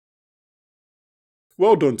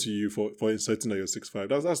Well done to you for inserting that you're 6'5".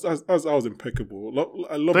 That was impeccable.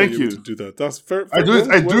 I love that Thank you're able you. to do that. That's fair. I do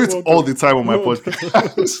it all the time on my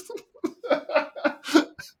podcast.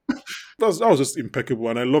 That was just impeccable,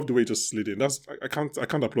 and I love the way you just slid in. I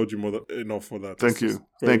can't applaud you enough for that. Thank you.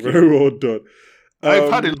 Very, Thank you. very well done.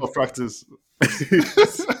 I've had a lot of practice.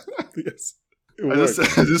 Yes. I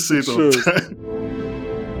just say it all the time.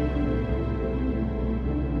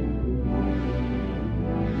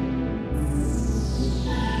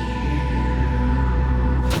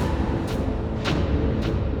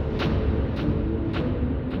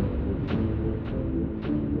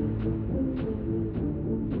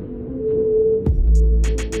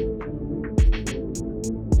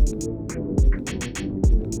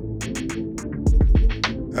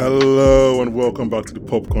 Hello and welcome back to the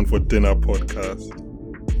Popcorn for Dinner podcast.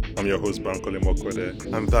 I'm your host, Bankole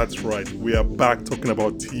Mokwede, and that's right, we are back talking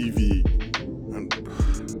about TV. And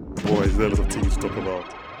boy, is there a lot of TV to talk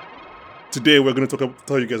about. Today, we're going to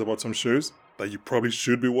tell you guys about some shows that you probably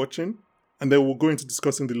should be watching, and then we'll go into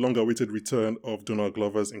discussing the long-awaited return of Donald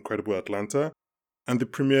Glover's Incredible Atlanta and the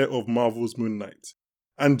premiere of Marvel's Moon Knight.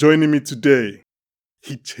 And joining me today,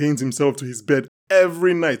 he chains himself to his bed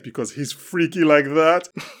every night because he's freaky like that.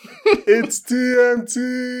 It's TMT.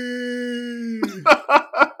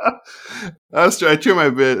 That's true.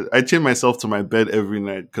 I chain myself to my bed every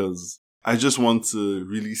night because I just want to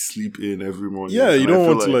really sleep in every morning. Yeah, you don't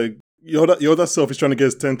want to like your other self is trying to get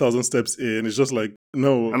his 10,000 steps in. It's just like,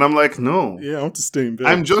 no. And I'm like, no. Yeah, I want to stay in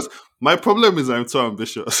bed. My problem is I'm too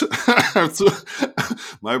ambitious.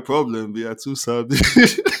 My problem, we are too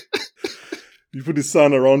savage. You put the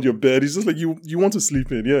sun around your bed. It's just like you want to sleep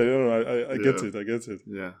in. Yeah, I get it. I get it.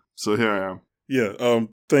 Yeah. So here I am. Yeah.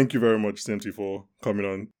 Thank you very much, Senti, for coming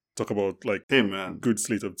on. Talk about like good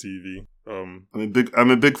slate of TV. I'm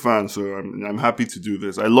a big fan, so I'm happy to do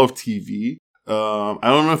this. I love TV. I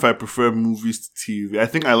don't know if I prefer movies to TV. I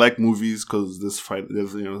think I like movies because there's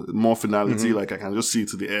more finality. Mm-hmm. Like I can just see it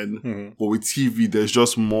to the end. Mm-hmm. But with TV, there's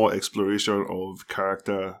just more exploration of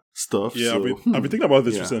character stuff. Yeah, so, I've been thinking about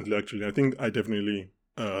this recently. Actually, I think I definitely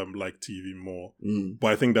like TV more.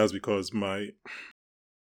 But I think that's because my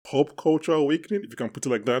pop culture awakening, if you can put it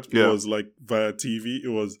like that, was like via TV. It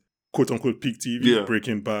was quote unquote peak TV,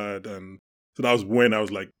 Breaking Bad, and so that was when I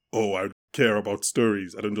was like, oh, I care about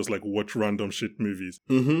stories. I don't just like watch random shit movies.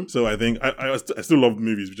 Mm-hmm. So I think I still love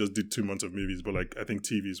movies. We just did 2 months of movies, but like I think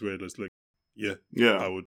TV is where it's like, I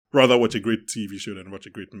would rather watch a great TV show than watch a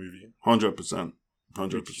great movie. 100%.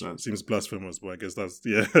 Seems blasphemous, but I guess that's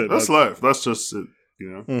that's life. That's just it,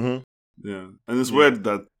 Mm-hmm. Yeah, and it's weird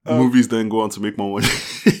that movies then go on to make more money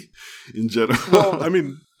in general. Well, I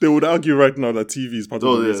mean, they would argue right now that TV is part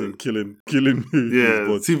of the reason killing movies. Yeah,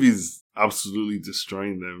 but TV is absolutely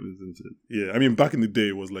destroying them, isn't it? Yeah, I mean, back in the day,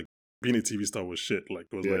 it was like being a TV star was shit. Like,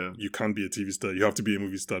 it was like, you can't be a TV star. You have to be a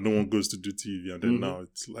movie star. No one goes to do TV. And then now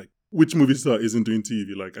it's like, which movie star isn't doing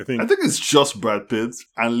TV? Like, I think it's just Brad Pitt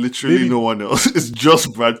and literally no one else. It's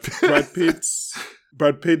just Brad Pitt.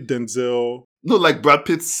 Brad Pitt, Denzel. No, like Brad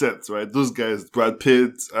Pitt's set, right? Those guys, Brad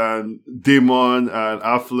Pitt and Damon and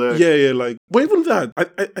Affleck. Yeah, like, but even that, I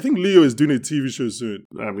think Leo is doing a TV show soon.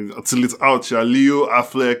 I mean, until it's out, Leo,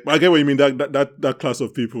 Affleck. I get what you mean, that class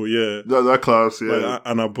of people, yeah. That class, yeah. Like,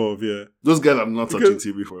 and above, yeah. Those guys are not touching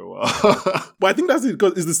TV for a while. But I think that's it,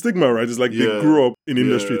 because it's the stigma, right? It's like they grew up in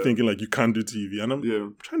industry thinking like you can't do TV. And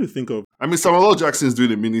I'm trying to think of... I mean, Samuel L. Jackson is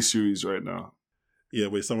doing a mini-series right now. Yeah,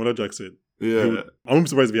 wait, Samuel L. Jackson. Yeah, I wouldn't be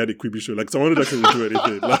surprised if he had a creepy show. Like Samuel L. Jackson would do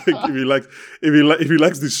anything. Like if he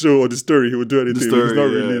likes the show or the story, he would do anything. It's not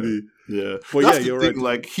really But that's you're thing,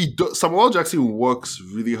 right. Like Samuel L. Jackson works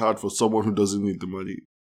really hard for someone who doesn't need the money.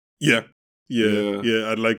 Yeah,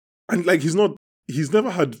 and he's never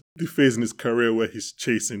had the phase in his career where he's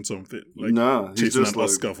chasing something. Like chasing an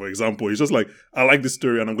Oscar, for example. He's just like, I like this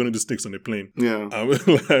story and I'm going to do Snakes on a Plane. Yeah,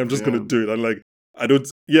 I'm just going to do it. And like, I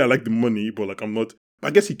like the money, but like I'm not. I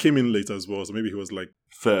guess he came in later as well, so maybe he was like...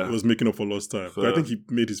 Fair. He was making up for lost time. But I think he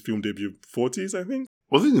made his film debut 40s, I think.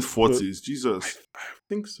 Was it in his 40s? Jesus. I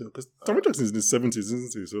think so, because Samuel Jackson is in his 70s,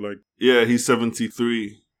 isn't he? So like... Yeah, he's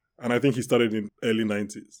 73. And I think he started in early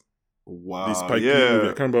 90s. Wow, the Spike Lee movie.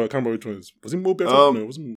 I can't remember which one it was. Was it Mo Better? No, it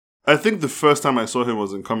wasn't. I think the first time I saw him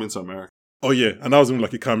was in Coming to America. Oh yeah, and that was even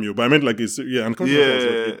like a cameo. But I meant like, and Coming to America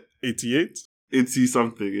was like 88?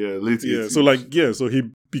 80-something, late 80s. Yeah, so he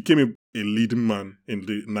became a leading man in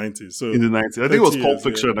the 90s. So in the 90s. I think it was Pulp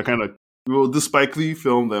Fiction. I kind of... Well, the Spike Lee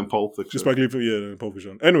film, then Pulp Fiction. Spike Lee film, then Pulp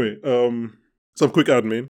Fiction. Anyway, some quick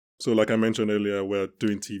admin. So like I mentioned earlier, we're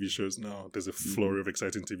doing TV shows now. There's a flurry of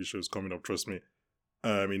exciting TV shows coming up, trust me,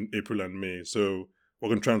 in April and May. So we're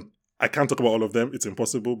going to try and I can't talk about all of them. It's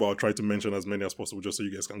impossible, but I'll try to mention as many as possible just so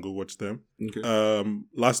you guys can go watch them. Okay.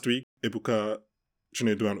 Last week, Ebuka,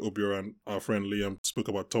 Chinedu, and Obiora, our friend Liam, spoke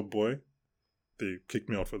about Top Boy. They kicked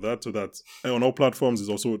me out for that. So that's on all platforms. There's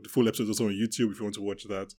also the full episode is also on YouTube if you want to watch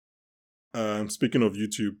that. Speaking of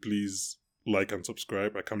YouTube, please like and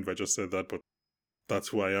subscribe. I can't believe I just said that, but that's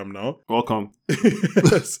who I am now. Welcome.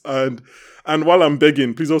 Yes, and while I'm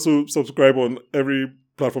begging, please also subscribe on every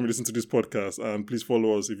platform you listen to this podcast, and please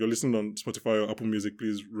follow us. If you're listening on Spotify or Apple Music,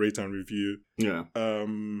 please rate and review. Yeah.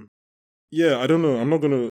 Yeah, I don't know.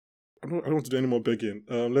 I don't want to do any more begging.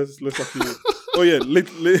 Let's actually. Oh yeah,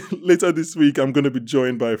 later this week, I'm going to be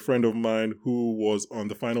joined by a friend of mine who was on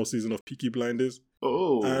the final season of Peaky Blinders.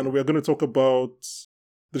 Oh. And we're going to talk about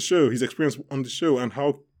the show, his experience on the show, and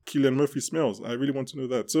how Cillian Murphy smells. I really want to know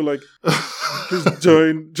that. So, like, please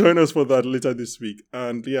join us for that later this week.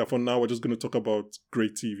 And yeah, for now, we're just going to talk about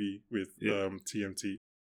great TV with TMT.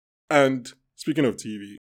 And speaking of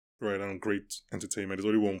TV, right, and great entertainment, there's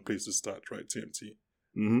only one place to start, right? TMT.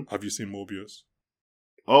 Mm-hmm. Have you seen Morbius?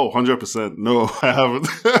 Oh, 100%. No, I haven't.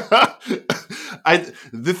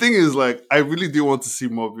 The thing is, like, I really do want to see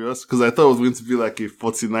Morbius because I thought it was going to be like a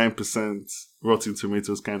 49% Rotten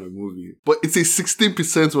Tomatoes kind of movie. But it's a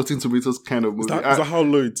 16% Rotten Tomatoes kind of movie. Is that how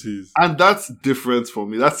low it is? And that's different for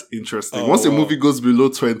me. That's interesting. Once a movie goes below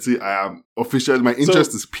 20, I am officially, my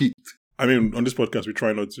interest is peaked. I mean, on this podcast, we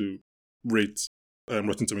try not to rate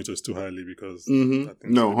Rotten Tomatoes too highly because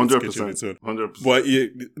no, 100%. 100%. But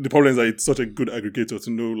the problem is that it's such a good aggregator to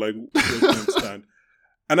know like where things stand.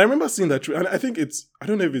 And I remember seeing that, and I think I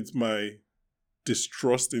don't know if it's my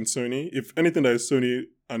distrust in Sony. If anything, that is Sony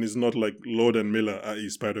and is not like Lord and Miller, i.e.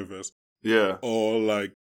 Spider-Verse, or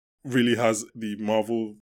like really has the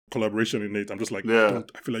Marvel collaboration in it. I'm just like, I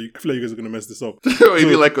feel like you guys are gonna mess this up. You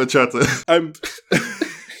mean like Uncharted?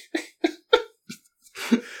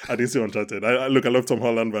 I didn't see Uncharted. I love Tom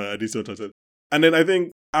Holland, but I didn't see Uncharted. And then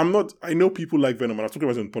I know people like Venom, and I was talking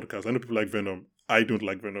about it on the podcast. I know people like Venom. I don't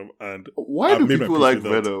like Venom. And why do people like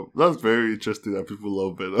Venom? That's very interesting that people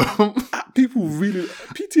love Venom. People really...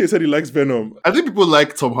 PTA said he likes Venom. I think people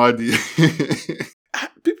like Tom Hardy.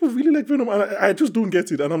 People really like Venom, and I just don't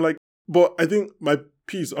get it. And I'm like... But I think my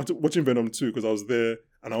piece, after watching Venom 2, because I was there,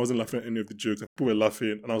 and I wasn't laughing at any of the jokes, and people were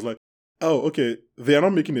laughing, and I was like, oh, okay, they are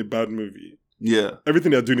not making a bad movie. Yeah.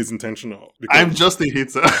 Everything they're doing is intentional. I'm just a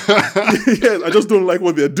hater. Yeah, I just don't like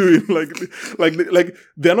what they're doing. Like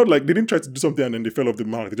they're not like, they didn't try to do something and then they fell off the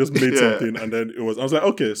mark. They just made something and then I was like,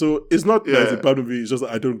 okay, so it's not that it's a bad movie, it's just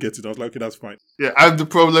that I don't get it. I was like, okay, that's fine. Yeah, I'm the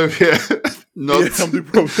problem here. I'm the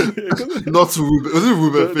problem. Not Ruben. Was it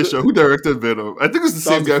Ruben Fisher? Who directed Venom? I think it's the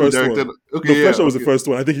same guy who directed... One. Okay, the first one was the first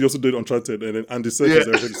one. I think he also did Uncharted and then Andy Serkis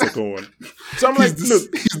directed the second one. So I'm like,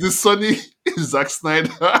 look. He's the Sonny Zack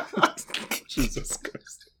Snyder. Jesus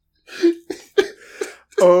Christ.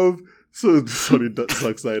 So sorry,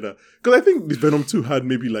 Zack Snyder. Because I think the Venom 2 had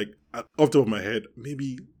maybe like, off the top of my head,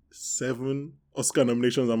 maybe 7 Oscar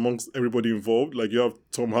nominations amongst everybody involved. Like you have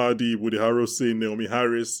Tom Hardy, Woody Harrelson, Naomi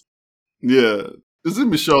Harris. Yeah. Is it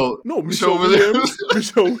Michelle? No, Michelle Williams.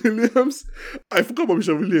 Michelle Williams. I forgot about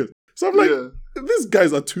Michelle Williams. So I'm like, these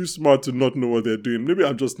guys are too smart to not know what they're doing. Maybe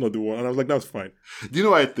I'm just not the one. And I was like, that's fine. Do you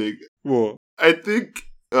know what I think? What? I think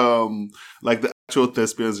like the actual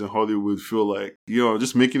thespians in Hollywood feel like,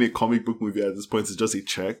 just making a comic book movie at this point is just a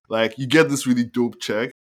check. Like you get this really dope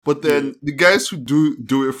check, but then the guys who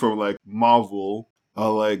do it from like Marvel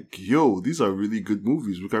are like, yo, these are really good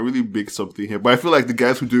movies. We can really make something here. But I feel like the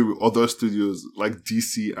guys who do it with other studios like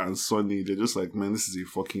DC and Sony, they're just like, man, this is a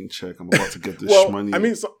fucking check. I'm about to get this money. I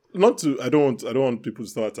mean, I don't want people to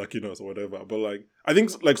start attacking us or whatever, but like, I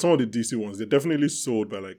think like some of the DC ones, they're definitely sold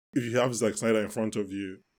by like, if you have Zack Snyder in front of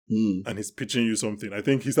you and he's pitching you something, I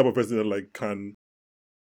think he's the type of person that like can,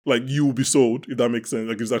 like you will be sold, if that makes sense.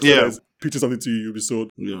 Like if Zack Snyder is pitching something to you, you'll be sold.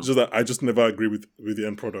 Yeah. It's just that I just never agree with the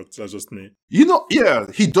end product. That's just me. He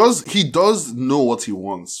does know what he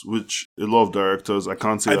wants, which a lot of directors, I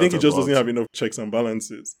can't say. I think he just doesn't have enough checks and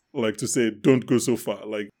balances, like to say, don't go so far.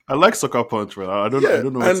 Like I like Sucker Punch, man. I don't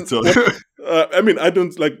know what to tell you. I mean, I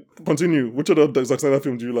don't like continue. Which other Zack Snyder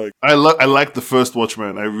film do you like? I like the first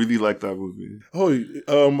Watchmen. I really like that movie.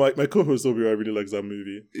 Oh, my co-host over here, I really likes that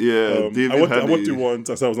movie. Yeah, I watched it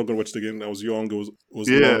once. I said I was not going to watch it again. I was young. It was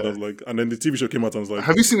long. I was like, and then the TV show came out. And I was like,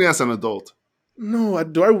 have you seen it as an adult? No.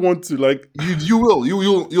 Do I want to like? You will.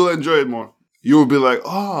 You'll enjoy it more. You will be like,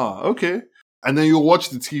 okay, and then you'll watch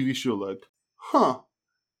the TV show like,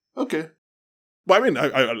 okay. But I mean,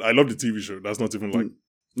 I love the TV show. That's not even like.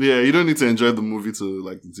 Yeah, you don't need to enjoy the movie to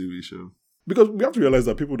like the TV show. Because we have to realize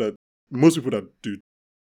that most people that do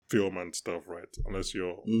film and stuff, right? Unless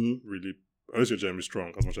you're really unless you're Jeremy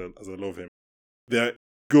Strong, as much as I love him, their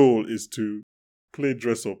goal is to play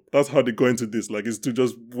dress up. That's how they go into this. Like, it's to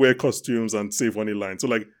just wear costumes and say funny lines. So,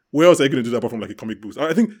 like, where else are you going to do that apart from, like, a comic book?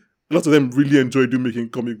 I think a lot of them really enjoy making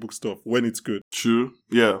comic book stuff when it's good. True.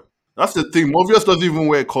 Yeah. That's the thing. Morpheus doesn't even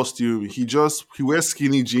wear a costume. He wears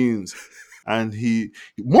skinny jeans. And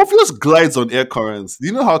Morpheus glides on air currents. Do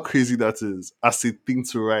you know how crazy that is as a thing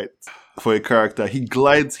to write for a character? He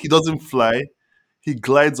glides, he doesn't fly. He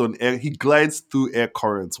glides on air, he glides through air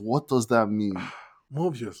currents. What does that mean?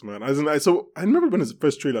 Morpheus, man. So I remember when his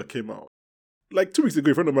first trailer came out. Like 2 weeks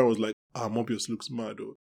ago, a friend of mine was like, Morpheus looks mad,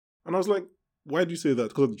 though. And I was like, why do you say that?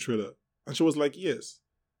 Because of the trailer. And she was like, yes.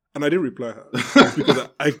 And I didn't reply her. Because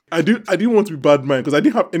I didn't want to be bad mind, because I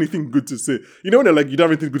didn't have anything good to say. You know when they're like, you don't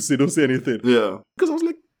have anything good to say, don't say anything. Yeah. Because I was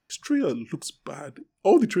like, this trailer looks bad.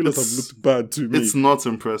 All the trailers have looked bad to me. It's not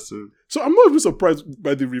impressive. So I'm not even surprised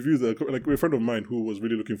by the reviews. Like a friend of mine who was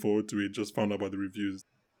really looking forward to it just found out about the reviews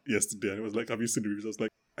yesterday. And it was like, have you seen the reviews? I was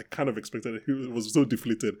like, I kind of expected it. He was so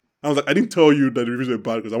deflated. I was like, I didn't tell you that the reviews were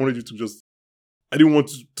bad because I wanted you to I didn't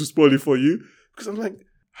want to spoil it for you. Because I'm like,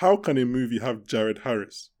 how can a movie have Jared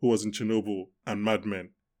Harris, who was in Chernobyl and Mad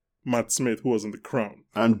Men, Matt Smith, who was in The Crown,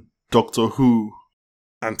 and Doctor Who,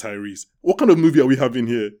 and Tyrese? What kind of movie are we having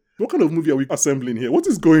here? What kind of movie are we assembling here? What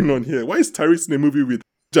is going on here? Why is Tyrese in a movie with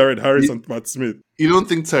Jared Harris and Matt Smith? You don't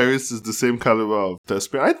think Tyrese is the same caliber of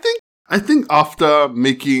Thespian? I think after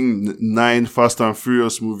making 9 Fast and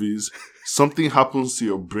Furious movies, something happens to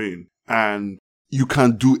your brain and you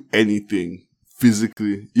can't do anything.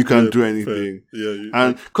 Physically, you can't do anything. Fair. Yeah.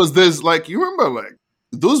 And because there's like, you remember like,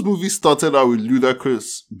 those movies started out with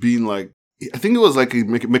Ludacris being like, I think it was like a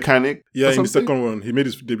mechanic. Yeah, in the second one. He made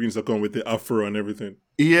his debut in the second one with the afro and everything.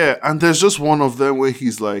 Yeah, and there's just one of them where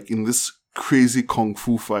he's like in this crazy kung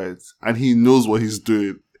fu fight and he knows what he's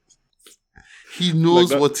doing. He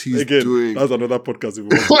knows like what he's doing. That's another podcast.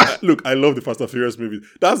 If you want. Look, I love the Fast and Furious movies.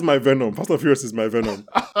 That's my venom. Fast and Furious is my venom.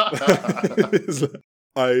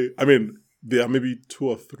 I mean, there are maybe 2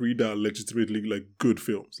 or 3 that are legitimately like good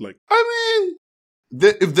films. Like, I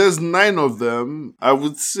mean, if there's 9 of them, I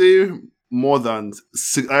would say more than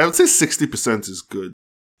 6. I would say 60% is good.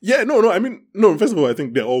 Yeah, no. I mean, no. First of all, I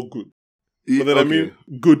think they're all good. But then I mean,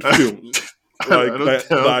 good films. I don't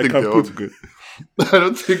think they're all good. I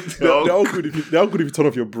don't think they're all good. They're all good if you turn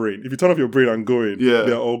off your brain. If you turn off your brain and go in,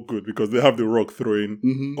 they're all good because they have the rock throwing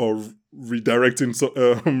or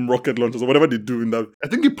redirecting rocket launchers or whatever they do in that. I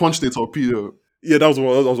think he punched a torpedo. Yeah, that was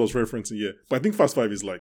what I was referencing. Yeah, but I think Fast 5 is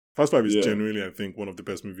genuinely, I think, one of the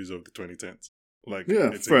best movies of the 2010s. Like,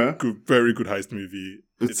 it's fair. A good, very good heist movie.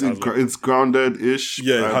 It's grounded-ish,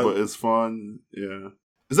 but it's fun. Yeah,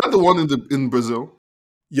 is that the one in Brazil?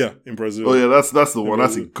 Yeah, in Brazil. Oh yeah, that's the one.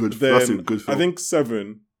 That's a good film. I think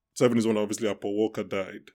 7 is when obviously Apple Walker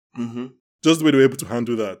died. Mm-hmm. Just the way they were able to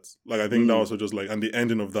handle that. Like, I think that also just like, and the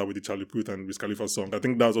ending of that with the Charlie Puth and Wiz Khalifa song. I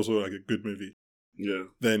think that was also like a good movie. Yeah.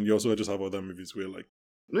 Then you also just have other movies where like.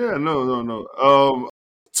 Yeah, no.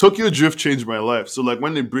 Tokyo Drift changed my life. So like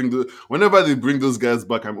whenever they bring those guys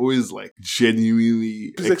back, I'm always like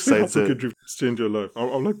genuinely excited. How Tokyo Drift changed your life?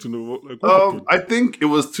 I'd like to know what happened? I think it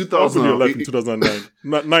was 2000. Your life in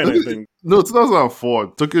 2009. 9, I think. No,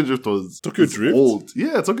 2004. Tokyo Drift was old.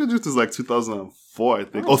 Yeah, Tokyo Drift is like 2004, I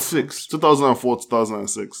think. Or 6. 2004,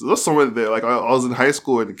 2006. It was somewhere there. Like I was in high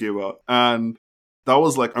school when it came out. And that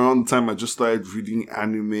was like around the time I just started reading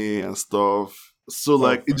anime and stuff. So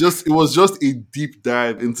like it was just a deep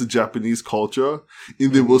dive into Japanese culture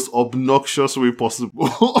in the most obnoxious way possible.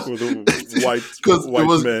 White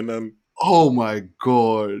men and oh my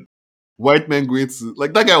god, white men going to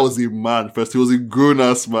like that guy was a man first. He was a grown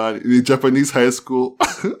ass man in a Japanese high school.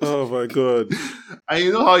 Oh my god! And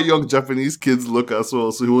you know how young Japanese kids look as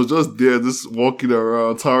well. So he was just there, just walking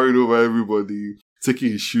around, towering over everybody.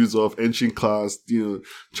 Taking his shoes off, entering class,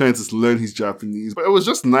 trying to learn his Japanese. But it was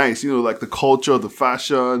just nice, like the culture, the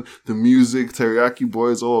fashion, the music, Teriyaki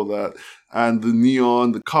Boys, all of that. And the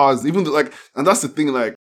neon, the cars, even and that's the thing,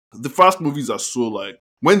 like, the Fast movies are so, like,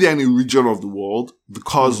 when they're in a region of the world, the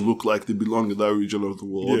cars look like they belong in that region of the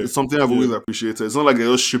world. Yeah. It's something I've always appreciated. It's not like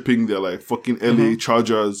they're just shipping their, like, fucking LA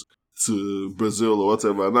Chargers to Brazil or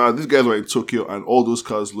whatever. Nah, these guys were in Tokyo and all those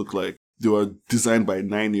cars look like they were designed by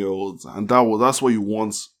 9-year-olds, and that's what you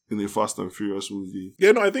want in a Fast and Furious movie.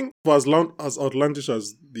 Yeah, no, I think for as outlandish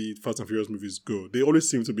as the Fast and Furious movies go, they always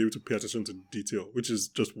seem to be able to pay attention to detail, which is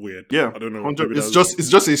just weird. Yeah, I don't know. It's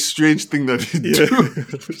just a strange thing that they do.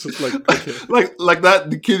 It's just like okay. like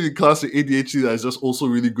that the kid in class with ADHD that is just also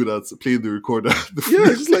really good at playing the recorder.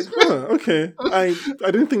 It's just like okay. I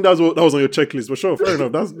didn't think that was on your checklist, but sure, fair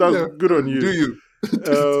enough. That's good on you. Do you?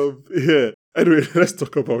 Yeah. Anyway, let's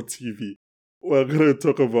talk about TV. we're gonna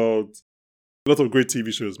talk about a lot of great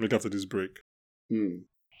TV shows make after this break.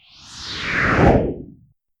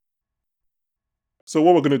 So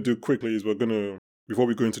what we're gonna do quickly is before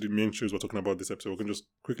we go into the main shows we're talking about this episode, we're gonna just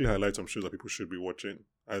quickly highlight some shows that people should be watching.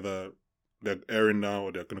 Either they're airing now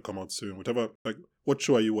or they're gonna come out soon. Whatever. Like, what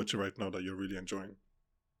show are you watching right now that you're really enjoying?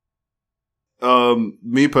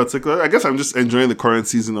 Me particularly, I guess I'm just enjoying the current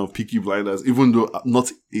season of Peaky Blinders, even though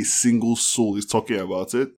not a single soul is talking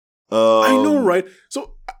about it. I know, right?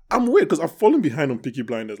 So I'm weird because I've fallen behind on Peaky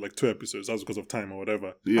Blinders like 2 episodes. That's because of time or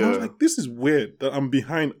whatever. Yeah. And I was like, this is weird that I'm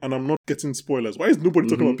behind and I'm not getting spoilers. Why is nobody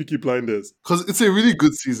talking about Peaky Blinders? Because it's a really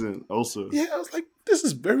good season also. Yeah, I was like, this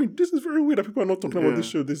is very weird that people are not talking about this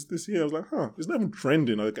show this year. I was like, it's not even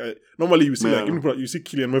trending. Like, normally you see you see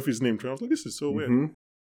Cillian Murphy's name trend. I was like, this is so weird.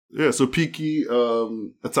 Yeah, so Peaky,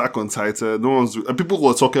 Attack on Titan. People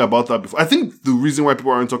were talking about that before. I think the reason why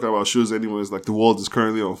people aren't talking about shows anymore is like the world is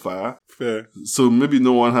currently on fire. Fair. So maybe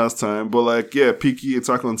no one has time. But like, yeah, Peaky,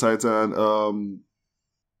 Attack on Titan.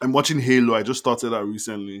 I'm watching Halo. I just started that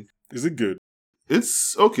recently. Is it good?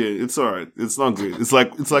 It's okay. It's alright. It's not great. It's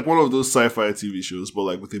like one of those sci-fi TV shows, but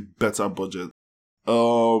like with a better budget.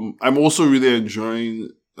 I'm also really enjoying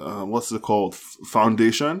what's it called?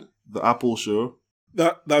 Foundation, the Apple show.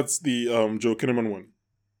 That's the Joe Kinnaman one.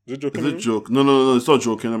 Is it Joe Kinnaman? Is it Joe? No, it's not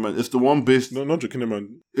Joe Kinnaman. It's the one based... No, not Joe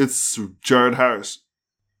Kinnaman. It's Jared Harris.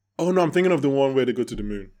 Oh, no, I'm thinking of the one where they go to the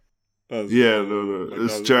moon. No. Like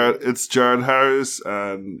it's Jared Harris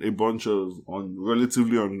and a bunch of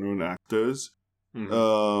relatively unknown actors.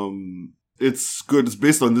 It's good. It's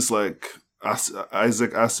based on this like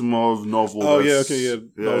Isaac Asimov novel. Oh, yeah, okay, yeah.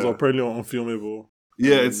 That was apparently unfilmable.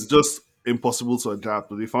 Yeah, it's just impossible to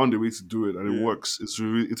adapt, but they found a way to do it and it works.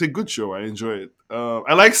 It's a good show. I enjoy it.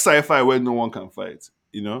 I like sci-fi where no one can fight,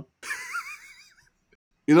 you know?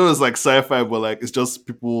 It's like sci-fi, but like it's just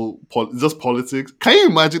it's just politics. Can you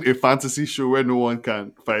imagine a fantasy show where no one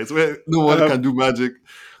can fight, where no one can do magic?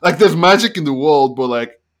 Like there's magic in the world, but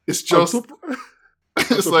like it's just...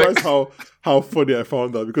 I'm surprised how funny I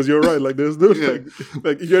found that, because you're right. Like there's no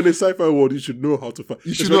like if you're in a sci-fi world, you should know how to fight.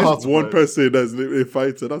 You should know how to one fight. person that's a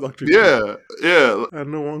fighter. That's actually yeah,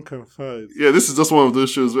 and no one can fight. Yeah, this is just one of those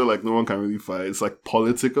shows where like no one can really fight. It's like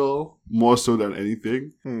political more so than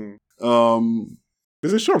anything.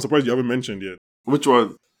 There's a show I'm surprised you haven't mentioned yet. Which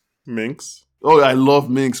one? Minx. Oh, I love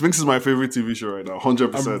Minx. Minx is my favorite TV show right now.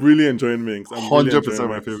 100%. I'm really enjoying Minx. 100%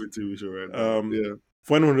 my favorite TV show right now. Yeah.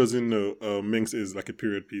 For anyone who doesn't know, Minx is like a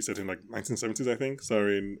period piece set in like 1970s, I think,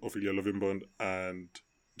 starring Ophelia Lovibond and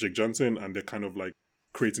Jake Johnson, and they're kind of like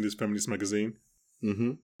creating this feminist magazine,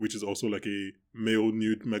 which is also like a male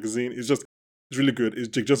nude magazine. It's really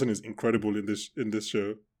good. Jake Johnson is incredible in this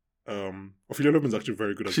show. Ophelia Lovibond is actually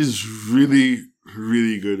very good at it. She's really,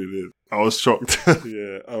 really good at it. I was shocked.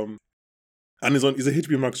 Yeah. And it's a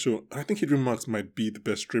HBO Max show. I think HBO Max might be the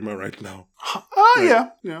best streamer right now. Yeah.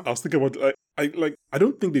 I was thinking about I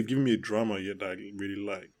don't think they've given me a drama yet that I really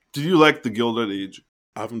like. Did you like The Gilded Age?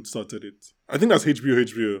 I haven't started it. I think that's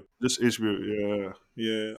HBO. Just HBO,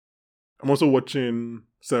 yeah. I'm also watching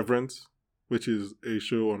Severance, which is a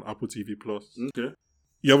show on Apple TV Plus. Okay.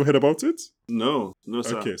 You haven't heard about it? No,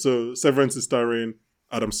 sir. Okay, so Severance is starring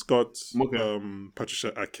Adam Scott, Okay.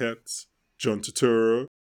 Patricia Arquette, John Turturro,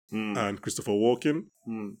 and Christopher Walken.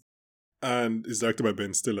 And it's directed by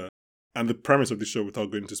Ben Stiller. And the premise of the show,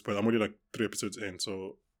 without going into spoilers, I'm only like 3 episodes in,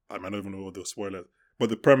 so I might not even know all the spoilers. But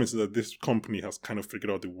the premise is that this company has kind of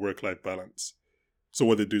figured out the work-life balance. So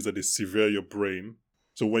what they do is that they sever your brain.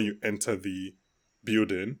 So when you enter the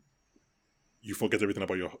building, you forget everything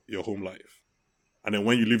about your home life. And then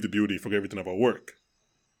when you leave the building, you forget everything about work.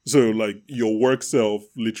 So like your work self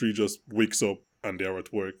literally just wakes up and they're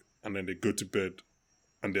at work, and then they go to bed.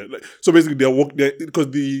 And they're like, so basically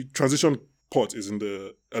because the transition pot is in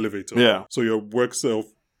the elevator. Yeah. So your work self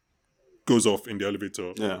goes off in the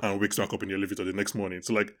elevator and wakes back up in the elevator the next morning.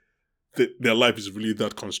 So like their life is really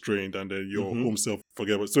that constrained, and then your home self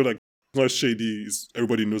forget about it. So like it's not shady.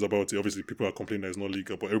 Everybody knows about it. Obviously, people are complaining that it's not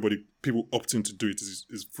legal, but people opting to do it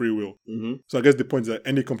is free will. So I guess the point is that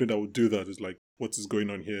any company that would do that is like, what is going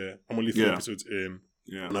on here? I'm only 3 episodes in.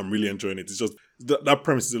 Yeah, and I'm really enjoying it. It's just that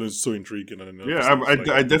premise is so intriguing. And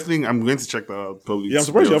I definitely I'm going to check that out. Probably. Yeah, I'm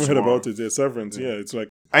surprised you haven't heard about it. Yeah, Severance. Yeah, it's like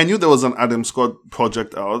I knew there was an Adam Scott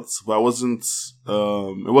project out, but I wasn't.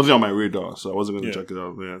 It wasn't on my radar, so I wasn't going to check it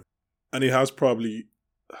out. Yeah, and it has probably.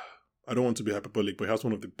 I don't want to be hyperbolic, but it has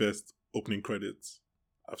one of the best opening credits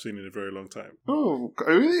I've seen in a very long time. Oh,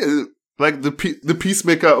 I really. Like the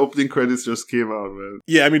Peacemaker opening credits just came out, man.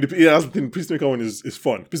 Yeah, I mean, the Peacemaker one is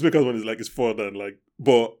fun. Peacemaker one is fun and like,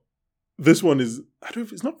 but this one is, I don't know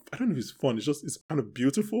if it's fun. It's kind of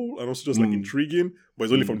beautiful and also just like intriguing, but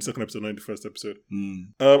it's only from the second episode, not the first episode.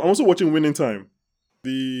 I'm also watching Winning Time,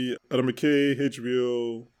 the Adam McKay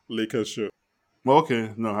HBO Lakers show. Well,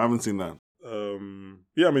 okay. No, I haven't seen that.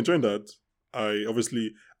 Yeah, I'm enjoying that.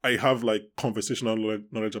 I have like conversational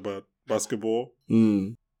knowledge about basketball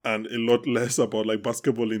and a lot less about like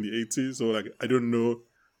basketball in the 80s. So like, I don't know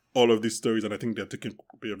all of these stories, and I think they're taking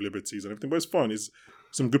a bit of liberties and everything, but it's fun. It's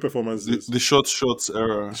some good performances. The shorts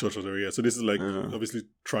era. Shorts era, yeah. So this is like obviously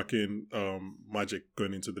tracking Magic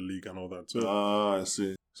going into the league and all that. So I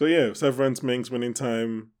see. So yeah, Severance, Minx, Winning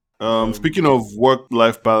Time. Speaking of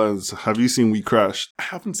work-life balance, have you seen We Crashed? I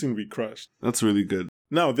haven't seen We Crashed. That's really good.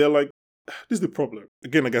 Now they're like, this is the problem.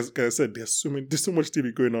 Again, like I said, there's so much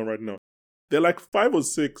TV going on right now. They're like 5 or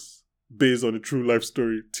 6 based on a true life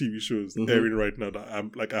story TV shows airing right now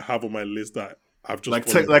that I have on my list that I've just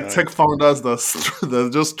tech founders that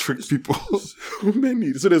just trick people. So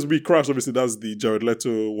many. So there's We Crashed, obviously that's the Jared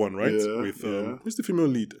Leto one, right? Yeah, with who's the female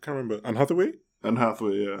lead? I can't remember. Anne Hathaway,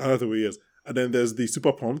 yeah. Anne Hathaway, yes. And then there's the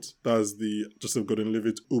Super Pumped. That's the Joseph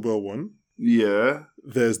Gordon-Levitt Uber one. Yeah.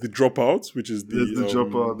 There's the Dropout, which is the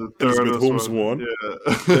Dropout, the third Elizabeth Holmes one.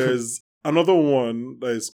 Yeah. There's another one that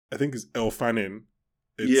is, I think, is Elle Fanning.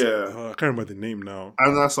 I can't remember the name now.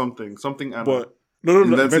 Anna something Anna. But no.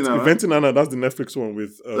 Inventing Anna. That's the Netflix one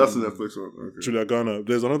with. That's the Netflix one. Okay. Julia Garner.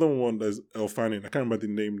 There's another one that's Elle Fanning. I can't remember the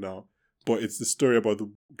name now, but it's the story about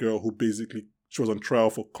the girl who basically she was on trial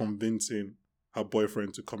for convincing her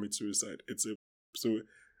boyfriend to commit suicide.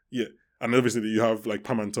 And obviously you have like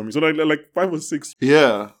Pam and Tommy. So like 5 or 6.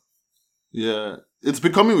 Yeah. It's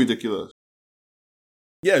becoming ridiculous.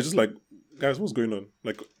 Yeah, it's just like, guys, what's going on?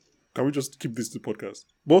 Like, can we just keep this to the podcast?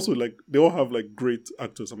 But also, like, they all have like great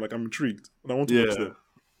actors. I'm intrigued and I want to watch them.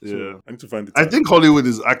 So I need to find it. I think Hollywood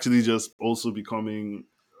is actually just also becoming.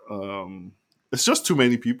 It's just too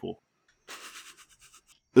many people.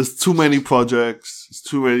 There's too many projects. It's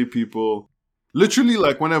too many people. Literally,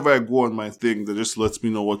 like, whenever I go on my thing, that just lets me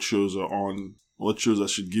know what shows are on, what shows I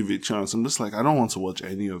should give it a chance. I'm just like, I don't want to watch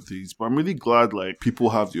any of these, but I'm really glad, like,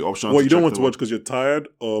 people have the option. Well, you don't want to watch because you're tired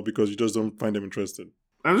or because you just don't find them interesting?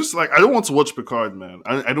 I'm just like, I don't want to watch Picard, man.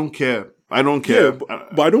 I don't care. I don't care. Yeah,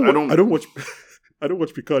 but I don't watch I don't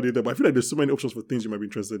watch Picard either, but I feel like there's so many options for things you might be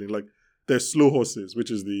interested in. Like, there's Slow Horses,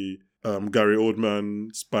 which is the Gary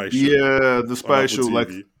Oldman spy show. Yeah, the spy show. TV. Like,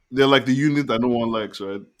 they're like the unit that no one likes,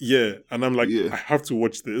 right? Yeah, and I'm like, I have to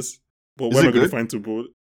watch this, but where am I going to find to both?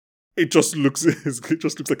 It just looks like it's going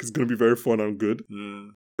to be very fun and good. Yeah.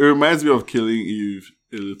 It reminds me of Killing Eve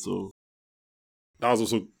a little. That was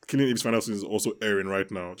also Killing Eve's final season is also airing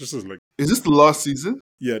right now. Just as like, is this the last season?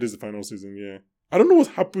 Yeah, it is the final season. Yeah, I don't know what's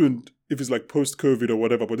happened if it's like post-COVID or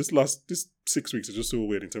whatever, but this 6 weeks is just so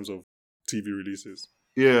weird in terms of TV releases.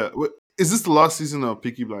 Yeah, is this the last season of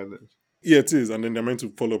Peaky Blinders? Yeah, it is, and then they're meant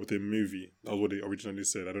to follow up with a movie. That was what they originally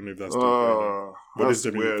said. I don't know if that's still but this is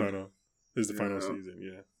definitely the final. This is the final season.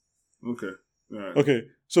 Yeah. Okay. Right. Okay,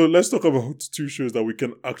 so let's talk about 2 shows that we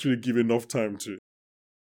can actually give enough time to.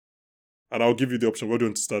 And I'll give you the option. What do you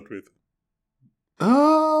want to start with?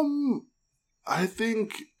 I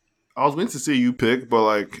think I was going to say you pick, but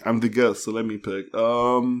like I'm the guest, so let me pick.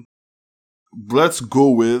 Let's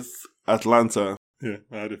go with Atlanta. Yeah,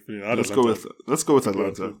 I had a feeling. Let's go with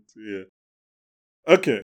Atlanta. Yeah.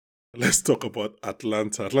 Okay, let's talk about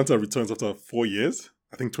Atlanta. Atlanta returns after 4 years.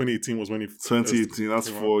 I think 2018 was when it. 2018. That's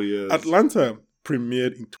 4 years. Atlanta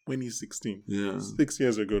premiered in 2016. Yeah, 6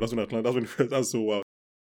 years ago. That's when Atlanta. That's so wild.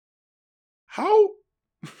 How?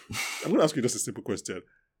 I'm going to ask you just a simple question.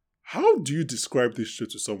 How do you describe this show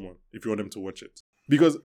to someone if you want them to watch it?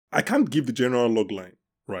 Because I can't give the general log line,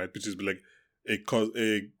 right? Which is like a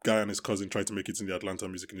guy and his cousin try to make it in the Atlanta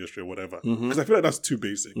music industry or whatever. Because I feel like that's too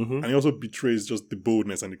basic. And it also betrays just the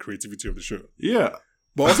boldness and the creativity of the show. Yeah.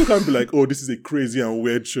 But I also can't be like, oh, this is a crazy and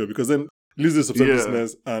weird show, because then it loses the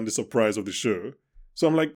substancelessness and the surprise of the show. So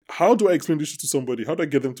I'm like, how do I explain this show to somebody? How do I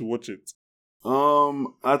get them to watch it?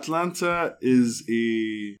 Atlanta is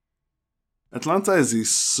a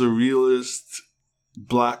surrealist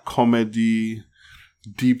black comedy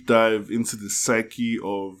deep dive into the psyche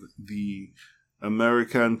of the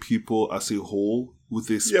American people as a whole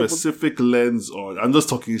with a specific lens on. I'm just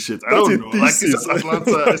talking shit. I don't know. Like, it's just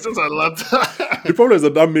Atlanta. It's just Atlanta. The problem is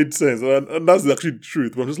that made sense, and that's actually the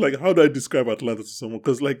truth. But I'm just like, how do I describe Atlanta to someone?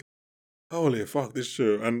 Because like, holy fuck, this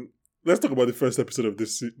show. And let's talk about the first episode of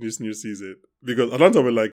this new season. Because Atlanta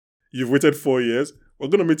were like, you've waited 4 years. We're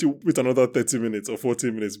going to make you wait another 30 minutes or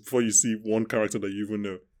 40 minutes before you see one character that you even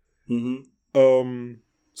know.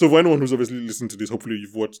 So for anyone who's obviously listening to this, hopefully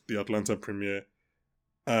you've watched the Atlanta premiere.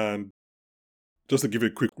 And just to give a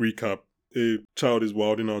quick recap, a child is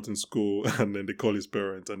wilding out in school and then they call his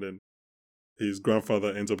parents and then his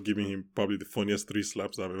grandfather ends up giving him probably the funniest 3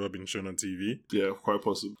 slaps that have ever been shown on TV. Yeah, quite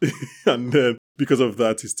possible. And then because of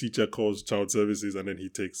that, his teacher calls child services and then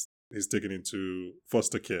he's taken into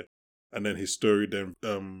foster care. And then his story then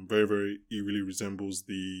very, very eerily resembles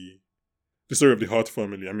the story of the Hart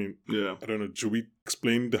family. I mean, Yeah. I don't know, should we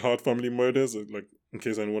explain the Hart family murders? Like, in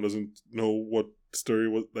case anyone doesn't know what story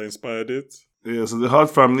was that inspired it? Yeah, so the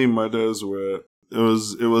Hart family murders were it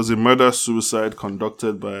was a murder-suicide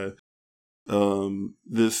conducted by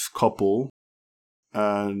this couple,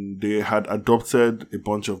 and they had adopted a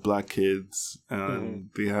bunch of black kids, and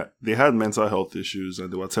they had mental health issues,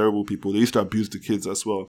 and they were terrible people. They used to abuse the kids as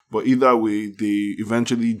well. But either way, they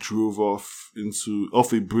eventually drove off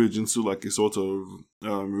a bridge into like a sort of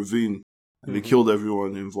ravine, and they killed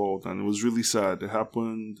everyone involved, and it was really sad. It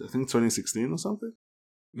happened, I think, 2016 or something.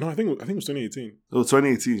 No, I think it was 2018. Oh,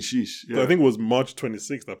 2018, sheesh. Yeah. So I think it was March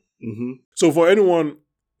 26th. Mm-hmm. So for anyone,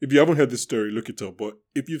 if you haven't heard this story, look it up. But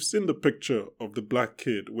if you've seen the picture of the black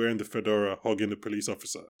kid wearing the fedora hugging the police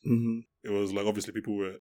officer, it was like, obviously people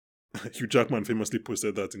were... Hugh Jackman famously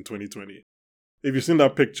posted that in 2020. If you've seen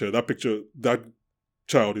that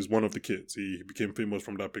child is one of the kids. He became famous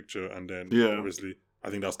from that picture. And then, obviously, I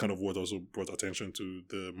think that's kind of what also brought attention to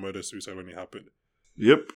the murder-suicide when it happened.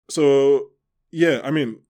 Yep. So, yeah, I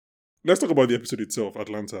mean, let's talk about the episode itself,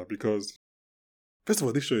 Atlanta, because, first of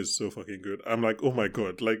all, this show is so fucking good. I'm like, oh my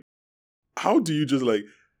God, like, how do you just like...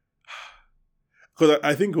 Because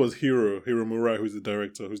I think it was Hiro Murai, who's the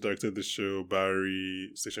director, who's directed this show,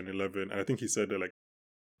 Barry, Station 11, and I think he said that, like,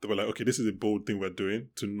 they were like, okay, this is a bold thing we're doing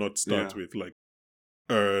to not start with like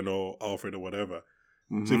Ern or Alfred or whatever.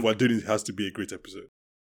 So if we're doing it, it has to be a great episode.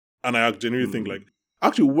 And I genuinely think like,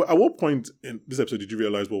 actually, at what point in this episode did you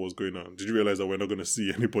realize what was going on? Did you realize that we're not going to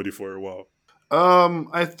see anybody for a while?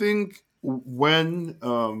 I think when,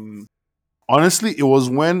 honestly, it was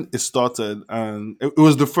when it started, and it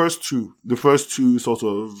was the first two sort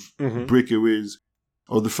of breakaways,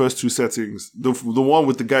 or the first 2 settings. The one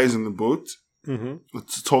with the guys in the boat.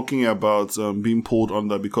 It's talking about being pulled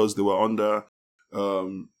under because they were under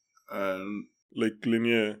and Lake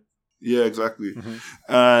Lanier. Yeah, exactly.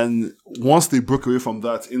 And once they broke away from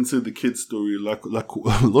that into the kid's story, like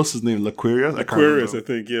what's his name? L'Aquarius? L'Aquarius, I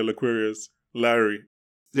think. Yeah, L'Aquarius. Larry.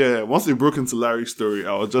 Yeah, once they broke into Larry's story,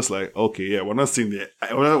 I was just like, okay, yeah, we're not seeing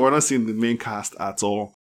the main cast at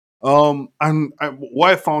all. And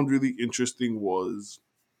what I found really interesting was,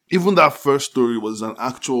 even that first story was an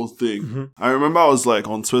actual thing. I remember I was like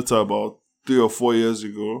on Twitter about 3 or 4 years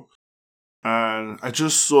ago, and I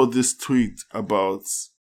just saw this tweet about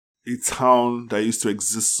a town that used to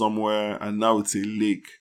exist somewhere, and now it's a lake.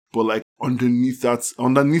 But like underneath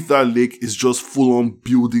that lake is just full on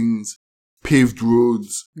buildings, paved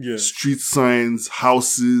roads, street signs,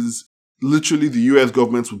 houses. Literally, the US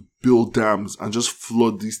government would build dams and just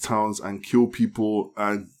flood these towns and kill people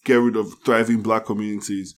and get rid of thriving black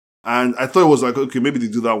communities. And I thought it was like, okay, maybe they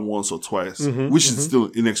do that once or twice, which is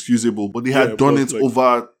still inexcusable. But they had done it like,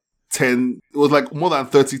 over 10, it was like more than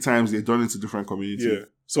 30 times they'd done it to different communities. Yeah.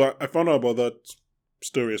 So I found out about that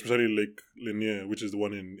story, especially Lake Lanier, which is the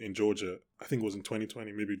one in Georgia. I think it was in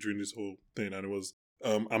 2020, maybe during this whole thing. And it was,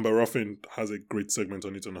 Amber Ruffin has a great segment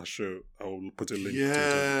on it on her show. I will put a link to it.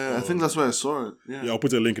 Yeah, I think that's where I saw it. Yeah, I'll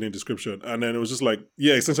put a link in the description. And then it was just like,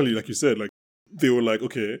 essentially, like you said, like they were like,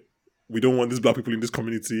 okay, we don't want these black people in this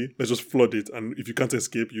community. Let's just flood it. And if you can't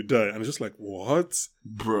escape, you die. And it's just like, what?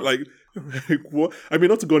 Bro. Like what? I mean,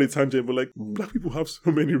 not to go on a tangent, but like, black people have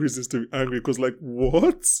so many reasons to be angry. Because like,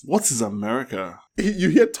 what? What is America? You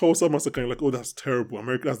hear Tulsa Massacre and you're like, oh, that's terrible.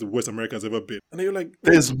 America, that's the worst America's ever been. And then you're like,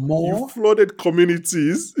 there's more? You flooded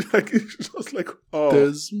communities. Like, it's just like, oh.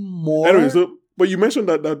 There's more? Anyway, so, but you mentioned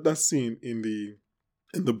that scene in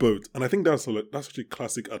the boat. And I think that's actually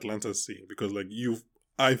classic Atlanta scene. Because like,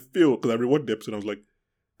 I feel, because I rewatched the episode, I was like,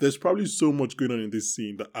 there's probably so much going on in this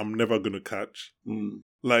scene that I'm never going to catch.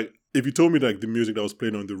 Like, if you told me like the music that was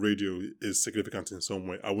playing on the radio is significant in some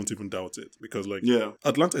way, I wou't even doubt it. Because like,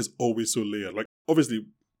 Atlanta is always so layered. Like, obviously,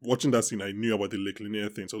 watching that scene, I knew about the Lake Lanier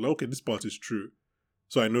thing. So like, okay, this part is true.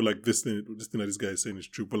 So I know like this thing that this guy is saying is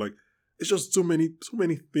true. But like, it's just so many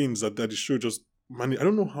things that the show just, man, I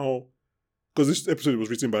don't know how. Because this episode was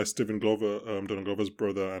written by Stephen Glover, Donald Glover's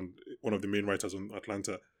brother, and one of the main writers on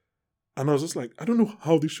Atlanta. And I was just like, I don't know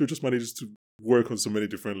how this show just manages to work on so many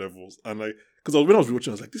different levels. And like, because when I was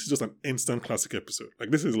watching, I was like, this is just an instant classic episode.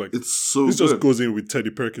 Like, this is like, it's so this good. Just goes in with Teddy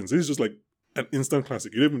Perkins. This is just like an instant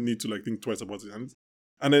classic. You don't even need to like think twice about it.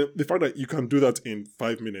 And then the fact that you can do that in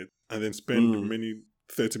 5 minutes and then spend many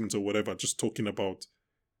 30 minutes or whatever just talking about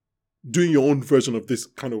doing your own version of this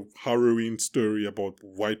kind of harrowing story about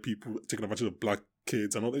white people taking advantage of black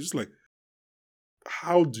kids and all that. Just like,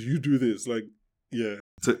 how do you do this? Like, yeah.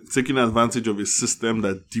 Taking advantage of a system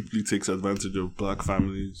that deeply takes advantage of black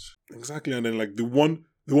families. Exactly. And then like the one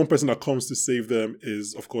person that comes to save them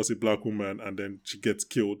is of course a black woman, and then she gets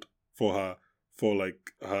killed for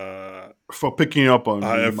picking up on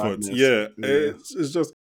her efforts. Yeah. It's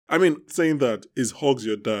just, I mean, saying that is Hugs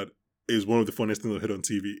Your Dad is one of the funniest things I've heard on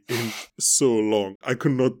TV in so long. I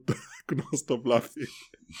could not stop laughing.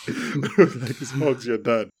 Like, it's Hugs Your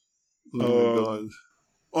Dad. Oh my God.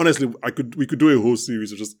 Honestly, we could do a whole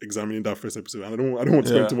series of just examining that first episode, and I don't want to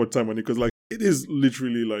spend too much time on it because like it is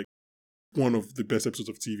literally like one of the best episodes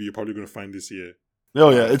of TV you're probably going to find this year. Oh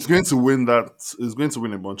yeah, it's going to win that. It's going to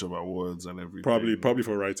win a bunch of awards and everything. Probably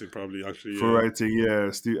for writing. Probably actually for writing. Yeah,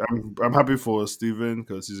 I'm happy for Steven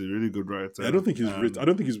because he's a really good writer. I don't think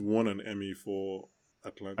he's won an Emmy for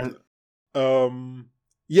Atlanta.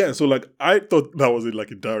 Yeah, so like I thought that was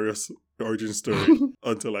like a Darius origin story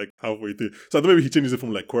until like halfway through. So I thought maybe he changes it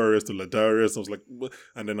from like Aquarius to Ladarius. I was like, what?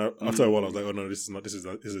 And then after a while, I was like, oh no, this is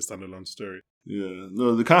a standalone story. Yeah,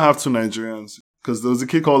 no, they can't have two Nigerians because there was a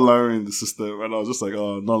kid called Larry in the system, and I was just like,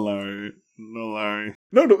 oh, not Larry. No,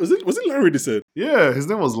 was it Larry they said? Yeah, his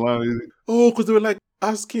name was Larry. Oh, because they were like,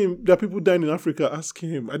 ask him. There are people dying in Africa. Ask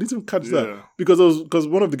him. I didn't even catch that because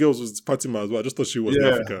one of the girls was Fatima as well. I just thought she was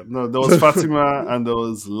African. No, there was Fatima and there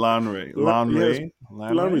was Lanre.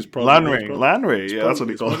 Lanre's probably Lanre. Yeah, that's what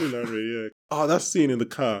they call it. Lanre. Yeah. Oh, that scene in the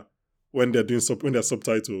car when they're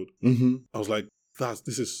subtitled. Mm-hmm. I was like,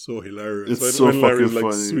 this is so hilarious. It's so fucking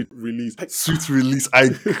funny. Sweet release. Sweet release.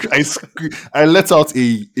 I let out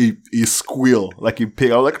a squeal like a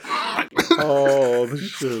pig. I was like, oh, this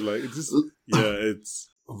shit. Like it's just, it's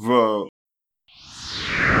bro.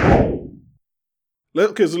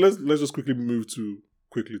 Okay, so let's just quickly move to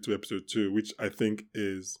episode 2, which I think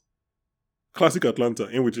is classic Atlanta,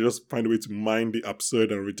 in which you just find a way to mine the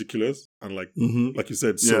absurd and ridiculous and like you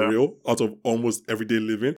said, surreal out of almost everyday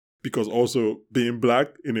living. Because also being black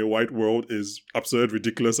in a white world is absurd,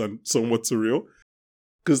 ridiculous, and somewhat surreal.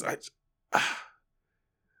 Because that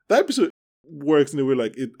episode works in a way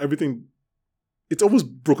like everything. It's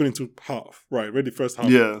almost broken into half, right? Where the first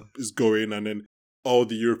half is going, and then all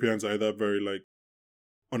the Europeans are either very like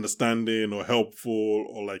understanding or helpful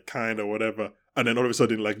or like kind or whatever, and then all of a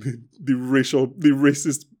sudden like the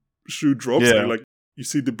racist shoe drops, and like you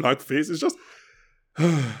see the black face. It's just.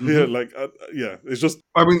 It's just.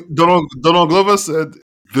 I mean, Donald Glover said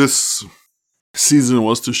this season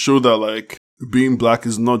was to show that like being black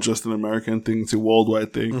is not just an American thing; it's a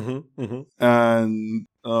worldwide thing. And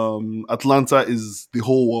Atlanta is the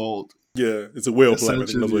whole world. Yeah, it's a way of life.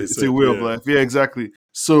 It's a way of life. Yeah, exactly.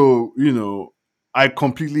 So I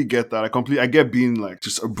completely get that. I get being like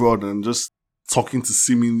just abroad and just talking to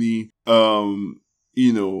seemingly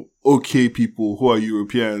okay people who are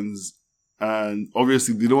Europeans. And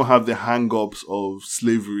obviously they don't have the hang-ups of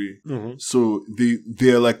slavery. So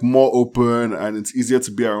they're like more open and it's easier to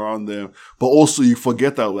be around them. But also you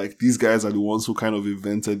forget that like these guys are the ones who kind of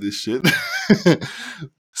invented this shit.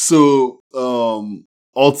 So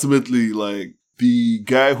ultimately like the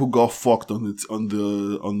guy who got fucked on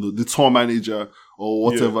the tour manager or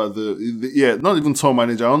whatever, not even tour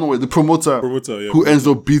manager, I don't know what, the promoter who ends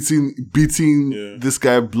up beating this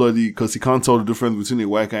guy bloody because he can't tell the difference between a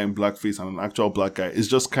white guy in blackface and an actual black guy. It's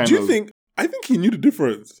just kind of. Do you think? I think he knew the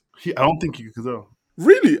difference. I don't think he could tell.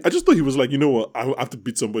 Really? I just thought he was like, you know what? I have to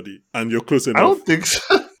beat somebody, and you're close enough. I don't think so.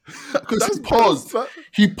 Because he paused.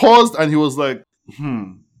 He paused and he was like,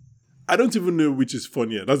 I don't even know which is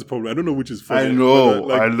funnier. That's the problem. I don't know which is funnier. I know.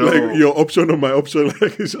 Like your option or my option.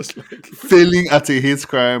 Like it's just like failing at a hate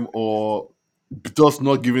crime or just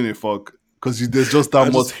not giving a fuck because there's just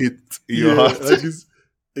that much hate in your heart. It's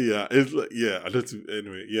like I don't.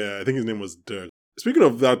 Anyway, I think his name was Dirk. Speaking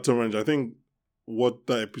of that, Tom Range, I think what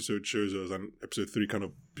that episode shows us, and episode 3 kind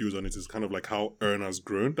of builds on it, is kind of like how Ern has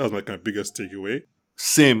grown. That was my kind of biggest takeaway.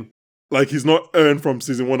 Same. Like, he's not Ern from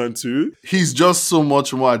season 1 and 2. He's just so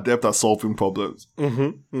much more adept at solving problems.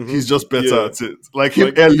 He's just better at it. Like him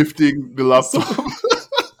airlifting the laptop.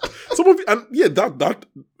 That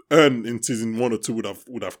Ern in season 1 or 2 would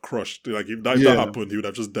have crushed. Like, if that happened, he would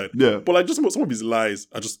have just died. Yeah. But like, just some of his lies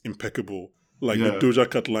are just impeccable. Like the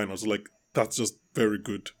Doja Cat line, I was like, that's just very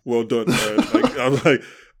good. Well done. Like, I'm like,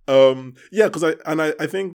 because I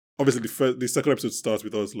think obviously the second episode starts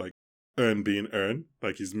with us like Ern being Ern.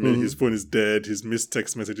 Like his phone is dead, he's missed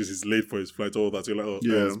text messages, he's late for his flight, all that. So you're like,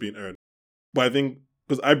 Ern's being Ern. But I think,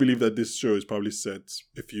 because I believe that this show is probably set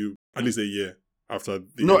at least a year after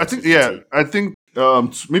the No, end I of think season two? I think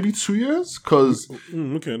maybe 2 years because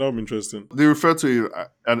Okay, that would be interesting. they refer to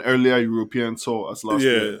an earlier European tour as last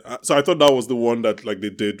year. So I thought that was the one that like they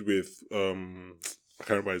did with I can't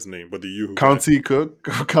remember his name, but the Yoo-hoo guy. County Cook,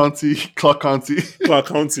 County Clark County, Clark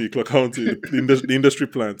County, the industry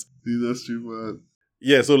plant. the industry man.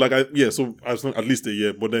 Yeah, so so I was at least a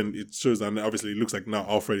year, but then it shows, and obviously it looks like now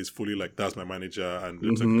Alfred is fully like that's my manager, and it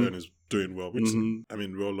looks like Ern is doing well, which I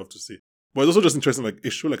mean we all love to see. But it's also just interesting, like a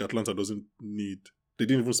show like Atlanta they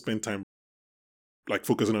didn't even spend time like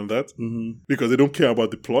focusing on that because they don't care about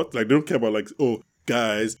the plot, like they don't care about like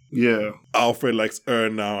guys, Yeah, Alfred likes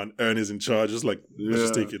Ern now, and Ern is in charge. Just like let's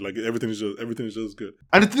just take it, like everything is just good.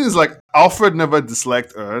 and the thing is, like Alfred never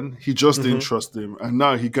disliked Ern, he just didn't trust him, and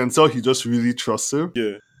now he can tell he just really trusts him.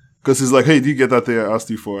 Yeah. Because he's like, hey, did you get that thing I asked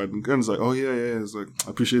you for? And Ern's like, oh, yeah. He's like,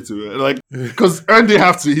 I appreciate it. Like, because Ern didn't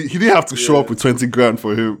have to, he didn't have to show up with 20 grand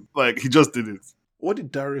for him. Like, he just did it. What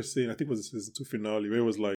did Darius say? I think it was the season 2 finale, where it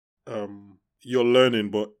was like, you're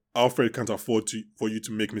learning, but Alfred can't afford for you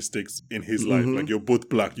to make mistakes in his life. Like, you're both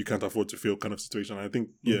black, you can't afford to fail kind of situation. And I think,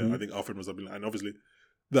 I think Alfred must have been, and obviously,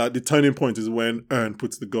 that the turning point is when Ern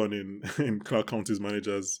puts the gun in Clark County's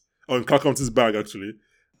in Clark County's bag, actually.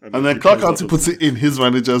 And then Clark County puts it in his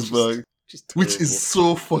manager's bag, which is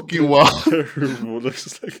so fucking wild. Terrible. That's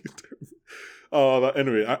just like terrible.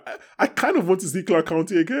 Anyway, I kind of want to see Clark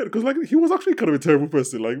County again because like he was actually kind of a terrible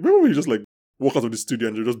person. Like remember when he just like walk out of the studio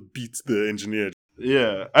and just beat the engineer?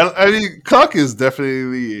 Yeah, I mean Clark is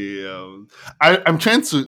definitely. I'm trying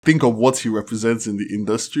to think of what he represents in the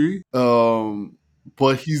industry.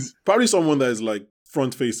 But he's probably someone that is like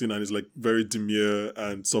front facing and is like very demure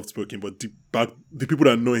and soft spoken, but the people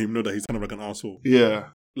that know him know that he's kind of like an asshole.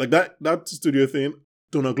 Yeah, like that studio thing.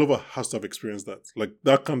 Donald Glover has to have experienced that. Like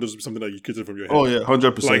that can't just be something that you created from your head. Oh yeah,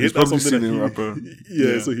 100%. Like, he's probably seen a rapper.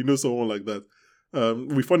 Yeah, so he knows someone like that.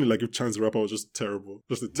 It'd be funny like if Chance the Rapper was just terrible,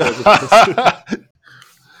 just a terrible person.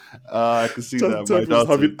 I can see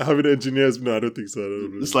that. Having engineers, no, I don't think so.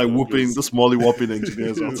 It's like whooping, just molly whopping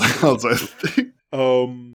engineers outside.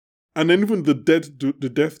 And then even the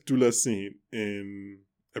death doula scene in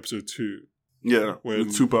episode 2. Yeah, when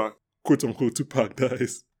with Tupac, quote unquote Tupac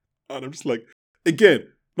dies, and I'm just like, again,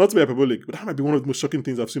 not to be hyperbolic, but that might be one of the most shocking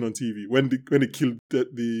things I've seen on TV when they killed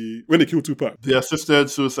when they killed Tupac. The assisted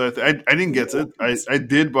suicide. I didn't get it. I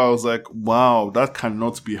did, but I was like, wow, that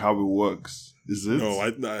cannot be how it works. Is it? No,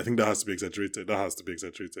 I think that has to be exaggerated.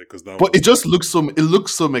 Because that. But it just looks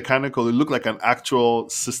so mechanical. It looked like an actual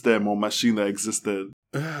system or machine that existed.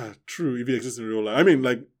 True. If it exists in real life, I mean,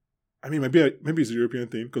 maybe it's a European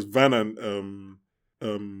thing because Van and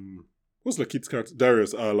what's the kid's character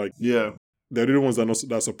Darius are like they're the ones that are not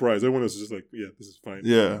that surprised. Everyone else is just like this is fine.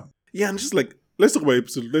 Yeah, and just like let's talk about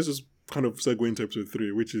episode. Let's just kind of segue into episode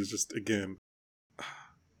 3, which is just again.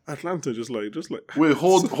 Atlanta just like wait,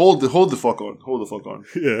 hold the fuck on.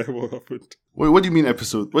 Yeah, what happened? Wait, what do you mean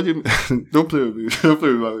episode? What do you mean? Don't play with me. Don't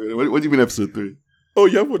play with me. What do you mean episode 3? Oh,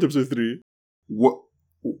 you have watched episode 3? What?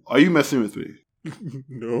 Are you messing with me?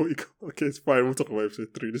 No, okay, it's fine. We'll talk about episode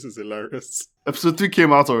 3. This is hilarious. Episode 3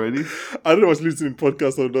 came out already? I don't know what's listening in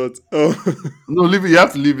podcast or not. Oh. No, leave it. You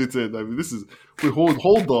have to leave it in. I mean, this is... Wait, hold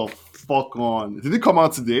the fuck on. Did it come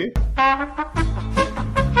out today?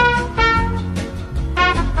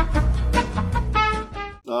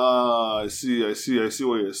 I see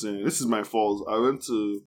what you're saying. This is my fault. I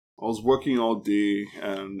was working all day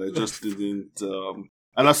and I just didn't...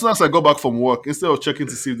 And as soon as I got back from work, instead of checking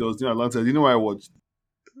to see if there was new Atlanta, you know what I watched?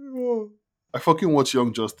 I fucking watched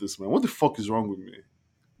Young Justice, man. What the fuck is wrong with me?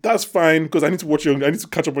 That's fine, because I need to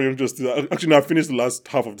catch up on Young Justice. Actually, no, I finished the last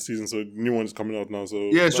half of the season, so the new one is coming out now. So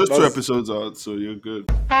yeah, it's just 2 episodes out, so you're good.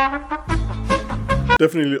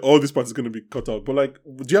 Definitely, all this part is going to be cut out. But like,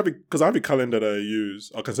 do you have because I have a calendar that I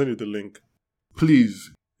use. I can send you the link.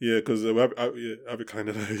 Please. Yeah, because I have a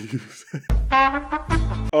calendar that I use.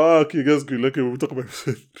 Oh, okay, that's good. Okay, we'll talk about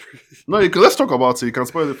episode 3. No, let's talk about it. You can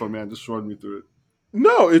spoil it for me and just run me through it.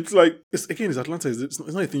 No, it's like it's Atlanta. It's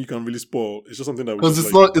not a thing you can really spoil. It's just something that because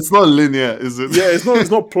it's not linear, is it? Yeah, it's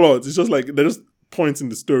not plot. It's just like there's just points in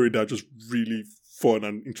the story that are just really fun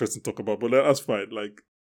and interesting to talk about. But that's fine. Like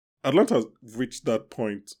Atlanta has reached that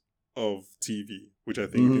point of TV, which I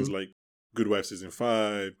think is like Good Wife season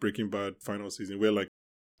 5, Breaking Bad final season, where like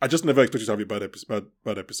I just never expected to have a bad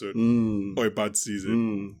episode or a bad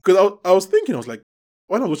season. Because I was thinking, I was like,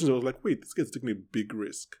 when I was watching it, I was like, wait, this guy's taking a big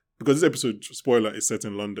risk. Because this episode, spoiler, is set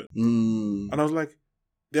in London. And I was like,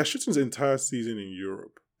 they're shooting the entire season in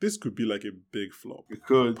Europe. This could be like a big flop. It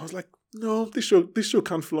could. I was like, no, this show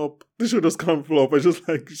can't flop. This show just can't flop. It's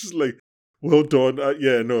just like, well done.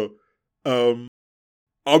 No.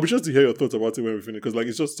 I'll be sure to hear your thoughts about it when we finish, because like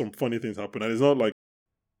it's just some funny things happen, and it's not like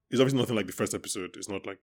it's obviously nothing like the first episode. It's not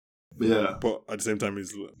like, Yeah. but at the same time,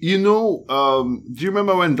 it's You know, do you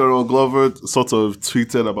remember when Donald Glover sort of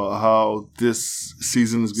tweeted about how this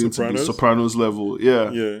season is going to be Sopranos level?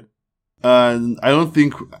 Yeah. yeah, And I don't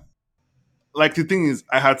think, like, the thing is,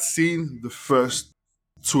 I had seen the first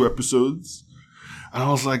 2 episodes, and I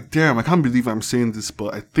was like, damn, I can't believe I'm saying this,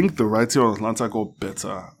 but I think the writing on Atlanta got better.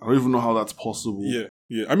 I don't even know how that's possible. yeah,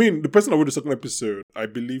 yeah. I mean, the person that wrote the second episode, I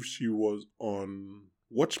believe she was on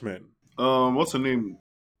Watchmen. What's her name?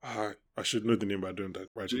 I should know the name, but I don't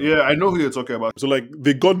right now. Yeah, I know who you're talking about. So like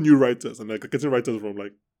they got new writers, and like they're getting writers from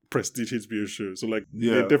like prestige HBO shows. So like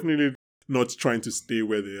they're definitely not trying to stay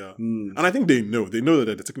where they are. And I think they know that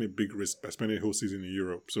they're taking a big risk by spending a whole season in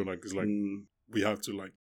Europe. So like it's like we have to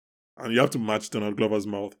like, and you have to match Donald Glover's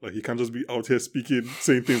mouth. Like he can't just be out here speaking,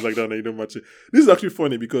 saying things like that and you don't match it. This is actually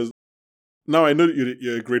funny because now I know that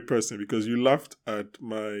you're a great person because you laughed at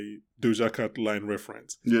my Doja Cat line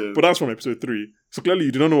reference. Yeah. But that's from episode 3. So clearly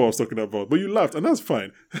you did not know what I was talking about. But you laughed and that's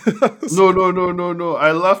fine. No.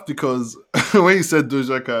 I laughed because when you said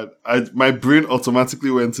Doja Cat, my brain automatically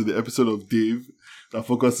went to the episode of Dave that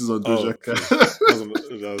focuses on Doja Cat.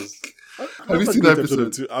 Have you seen that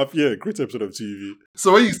episode? Yeah, great episode of TV.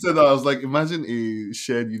 So when you said that, I was like, imagine a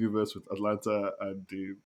shared universe with Atlanta and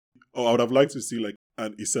Dave. Oh, I would have liked to see like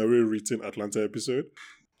an Issa Rae written Atlanta episode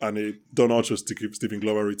and a Donald Trump Stephen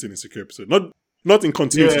Glover written Insecure episode. Not in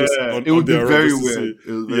continuity. It would be very weird.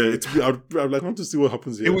 I'd like want to see what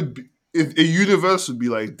happens here. It would be, if a universe would be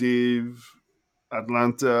like Dave,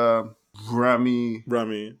 Atlanta, Rami.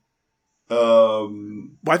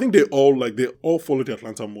 But I think they all follow the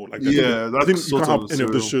Atlanta mode. Like I think you can't have any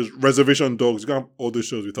of those shows. Reservation Dogs, you can't have all those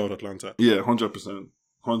shows without Atlanta. Yeah, 100%.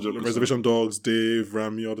 Reservation Dogs, Dave,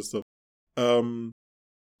 Rami, all the stuff.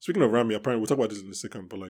 Speaking of Rami, apparently we'll talk about this in a second,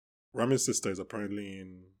 but like Rami's sister is apparently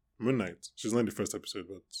in Moon Knight. She's not in the first episode,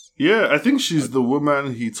 but yeah, I think she's the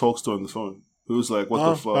woman he talks to on the phone. Who's like, what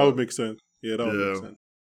the fuck? That would make sense. Yeah, that would make sense.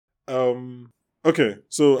 Okay,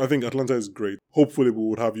 so I think Atlanta is great. Hopefully, we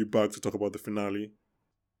would have you back to talk about the finale.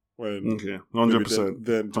 When 100%.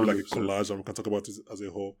 Then do like a collage, and we can talk about it as a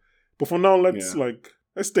whole. But for now, let's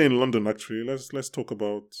stay in London. Actually, let's talk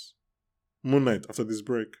about Moon Knight after this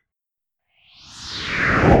break.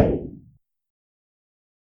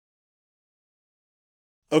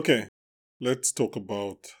 Okay, let's talk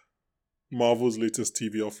about Marvel's latest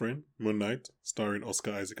TV offering, Moon Knight, starring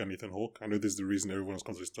Oscar Isaac and Ethan Hawke. I know this is the reason everyone's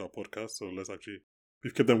come to our podcast, so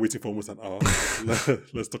we've kept them waiting for almost an hour.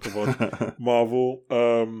 Let's talk about Marvel.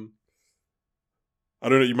 I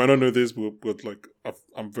don't know, you might not know this, but like,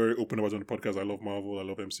 I'm very open about it on the podcast. I love Marvel, I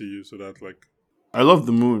love MCU, so that's like... I love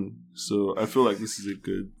the moon, so I feel like this is a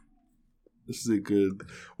good...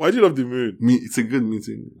 Why do you love the moon? It's a good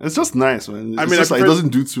meeting. It's just nice, man. It doesn't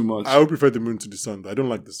do too much. I would prefer the moon to the sun. I don't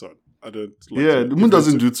like the sun. I don't like the moon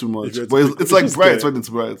doesn't do too much. But it's like bright when it's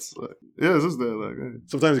bright. It's like, it's just there. Like,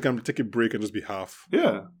 sometimes you can take a break and just be half.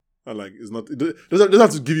 Yeah. And like, it doesn't have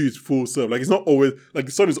to give you its full self. Like, it's not always, like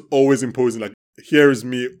the sun is always imposing, like, here is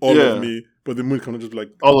me, all of me. But the moon can just be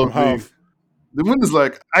like, all of half. The moon is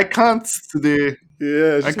like, I can't today.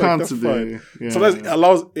 Yeah, I can't today. Yeah. Sometimes it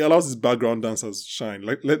allows his background dancers shine.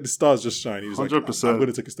 Like let the stars just shine. He's 100%. Like, I'm going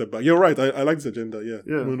to take a step back. You're right. I like this agenda.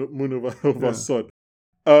 Yeah. Moon over sun.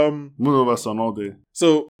 Moon over sun all day.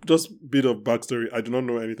 So just a bit of backstory. I do not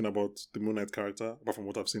know anything about the Moon Knight character apart from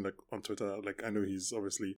what I've seen like on Twitter. Like I know he's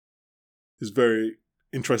very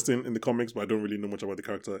interesting in the comics, but I don't really know much about the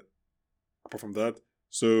character apart from that.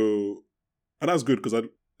 So, and that's good because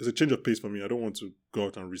it's a change of pace for me. I don't want to go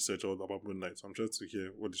out and research all about Moon Knight. So I'm trying to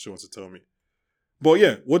hear what the show wants to tell me. But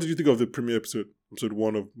yeah, what did you think of the premiere episode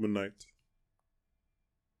 1 of Moon Knight?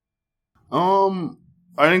 I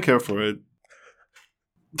didn't care for it.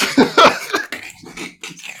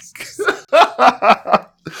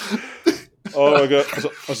 Oh my god!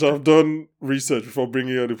 I should have done research before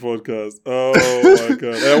bringing you on the podcast. Oh my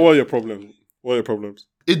god! What are your problems?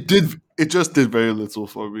 It just did very little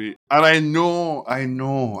for me. And I know,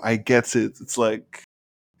 I get it. It's like,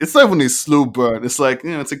 it's not even a slow burn. It's like,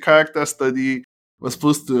 it's a character study. We're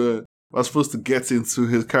supposed to get into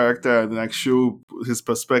his character and like show his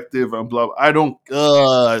perspective and blah. I don't,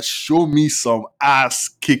 show me some ass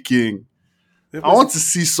kicking. Yeah, I want to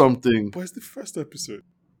see something. But it's the first episode.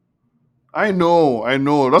 I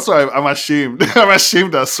know. That's why I'm ashamed. I'm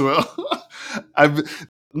ashamed as well. I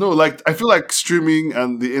feel like streaming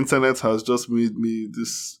and the internet has just made me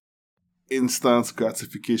this instant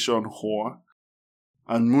gratification whore.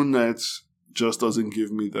 And Moon Knight just doesn't give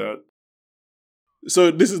me that.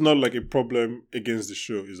 So this is not like a problem against the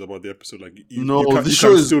show. It's about the episode. Like No, you the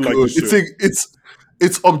show is still good. like the show.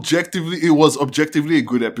 It was objectively a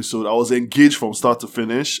good episode. I was engaged from start to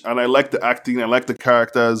finish, and I like the acting. I like the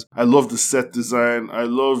characters. I love the set design. I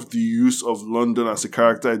love the use of London as a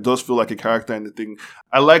character. It does feel like a character in the thing.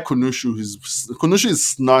 I like Konushu. Konushu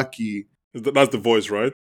is snarky. That's the voice,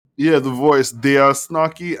 right? Yeah, the voice. They are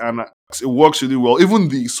snarky, and it works really well. Even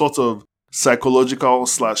the sort of psychological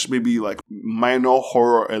 / maybe like minor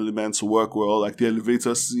horror elements work well, like the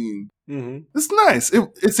elevator scene. Mm-hmm. It's nice.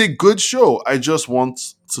 It's a good show. I just want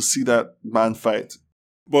to see that man fight.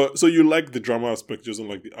 But so you like the drama aspect, just don't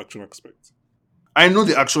like the action aspect. I know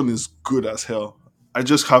the action is good as hell. I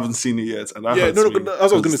just haven't seen it yet, and that hurts me, that's what I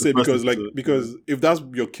was gonna it's the say first because episode. because if that's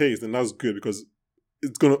your case, then that's good because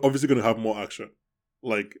it's obviously gonna have more action.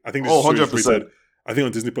 Like I think this Oh, show is 100%. rated. I think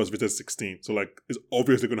on Disney Plus rated 16, so like it's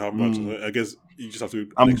obviously gonna have more action. So I guess you just have to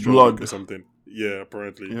And an extra blood. look or something. Yeah,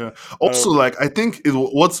 apparently. Yeah. Also, like I think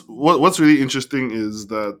what's really interesting is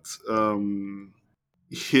that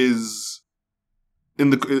his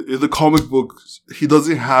in the comic book he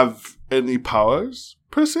doesn't have any powers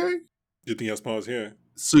per se. Do you think he has powers here?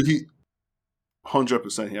 So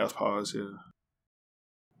 100% he has powers. Yeah.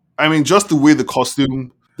 I mean, just the way the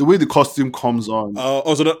costume comes on.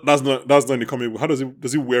 Also, that's not in the comic book. How does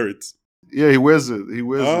he wear it? Yeah, he wears it.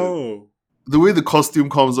 Oh, The way the costume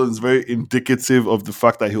comes on is very indicative of the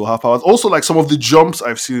fact that he'll have powers. Also, like some of the jumps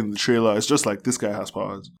I've seen in the trailer, it's just like this guy has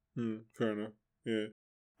powers. fair enough. Yeah.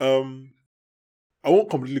 I won't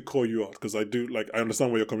completely call you out because I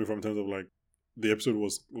understand where you're coming from in terms of like the episode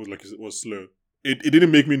was slow. It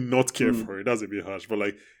didn't make me not care for it. That's a bit harsh, but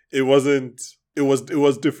like it wasn't. It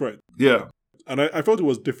was different. Yeah. And I felt it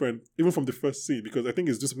was different even from the first scene because I think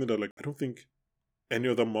it's just something that like I don't think any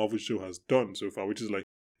other Marvel show has done so far, which is like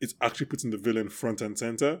it's actually putting the villain front and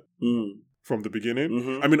center from the beginning.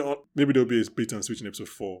 Mm-hmm. I mean, maybe there'll be a bait and switch in episode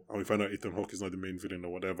 4 and we find out Ethan Hawke is not the main villain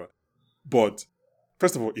or whatever. But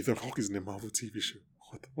first of all, Ethan Hawke is in a Marvel TV show.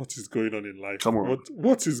 What is going on in life? Come on.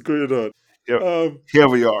 What is going on? Yeah. Here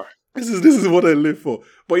we are. This is what I live for.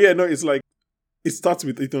 But yeah, no, it's like it starts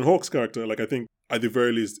with Ethan Hawke's character. Like I think at the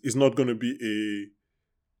very least, it's not going to be a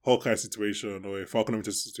Hawkeye situation or a Falcon and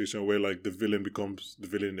Winter situation where like the villain becomes the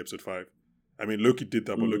villain in episode 5. I mean, Loki did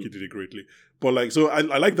that, but Loki did it greatly. But like, so I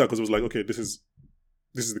like that because it was like, okay, this is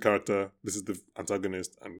the character, this is the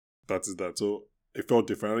antagonist, and that is that. So it felt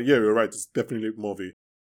different. And yeah, you're right. It's definitely more of a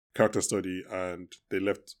character study, and they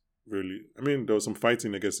left really. I mean, there was some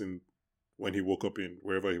fighting, I guess, in when he woke up in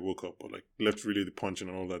wherever he woke up, but like left really the punching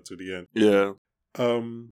and all that to the end. Yeah.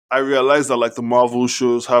 I realized that like the Marvel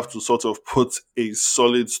shows have to sort of put a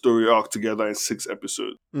solid story arc together in 6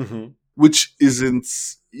 episodes, which isn't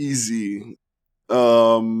easy.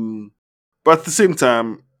 But at the same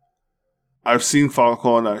time, I've seen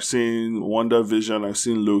Falcon, I've seen WandaVision, I've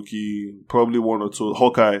seen Loki, probably 1 or 2,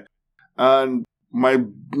 Hawkeye, and my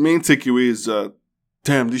main takeaway is that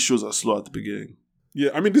damn, these shows are slow at the beginning. Yeah,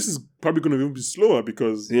 I mean, this is probably going to be slower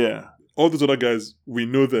because all those other guys, we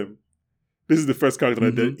know them. This is the first character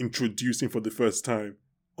that they're introducing for the first time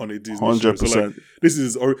on a Disney 100%. show. So like, this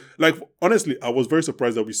is, like, honestly, I was very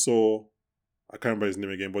surprised that we saw, I can't remember his name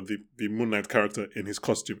again, but the Moon Knight character in his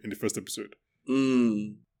costume in the first episode.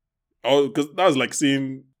 Because that was like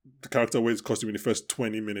seeing the character wear his costume in the first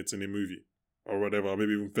 20 minutes in a movie or whatever,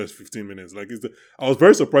 maybe even first 15 minutes. Like, I was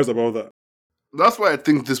very surprised about that. That's why I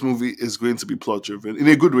think this movie is going to be plot driven in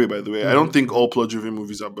a good way. By the way, I don't think all plot driven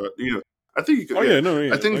movies are, but I think. I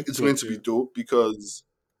think it's going to be dope because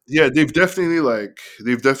they've definitely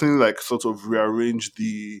sort of rearranged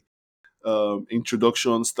the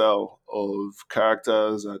introduction style of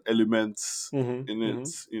characters and elements in it.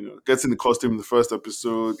 Getting the costume in the first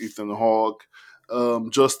episode, Ethan Hawke,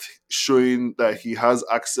 just showing that he has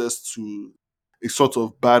access to a sort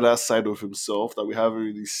of badass side of himself that we haven't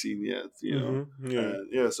really seen yet,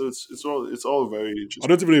 So it's all very interesting. I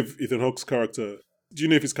don't even know if Ethan Hawke's character. Do you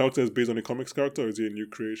know if his character is based on a comics character or is he a new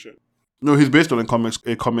creation? No, he's based on a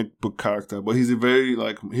comic book character, but he's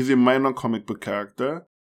a minor comic book character,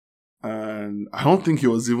 and I don't think he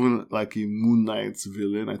was even like a Moon Knight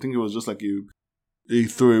villain. I think he was just like a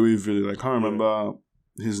throwaway villain. I can't remember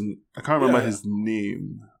his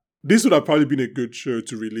name. This would have probably been a good show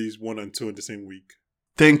to release 1 and 2 in the same week.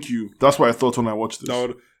 Thank you. That's what I thought when I watched this.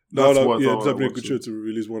 That would have been a good show to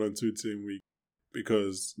release 1 and 2 in the same week.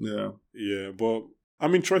 Because, but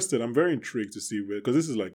I'm interested. I'm very intrigued to see because this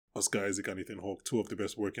is like Oscar Isaac and Ethan Hawke, 2 of the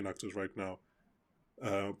best working actors right now.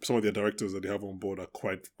 Some of their directors that they have on board are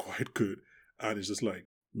quite good. And it's just like,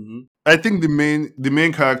 I think the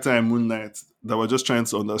main character in Moon Knight that we're just trying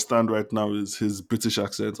to understand right now is his British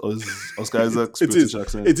accent or his Oscar Isaac's British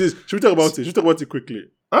accent. It is. Should we talk about it? Should we talk about it quickly?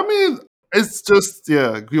 I mean, it's just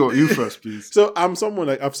you first, please. So I'm someone,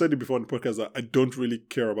 like I've said it before on the podcast, that I don't really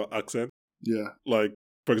care about accent. Yeah. Like,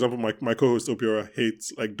 for example, my co-host Opiora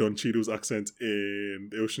hates like Don Cheadle's accent in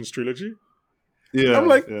the Ocean's trilogy. Yeah. I'm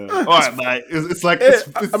like, it's like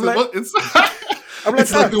I'm like, it's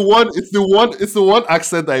like the one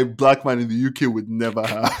accent that a black man in the UK would never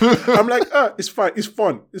have. I'm like, it's fine, it's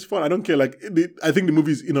fun. I don't care. Like, I think the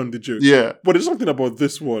movie is in on the joke. Yeah. But there's something about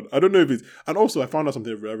this one. I don't know if it's, and also I found out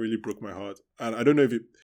something that really broke my heart. And I don't know if it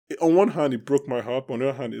on one hand it broke my heart, but on the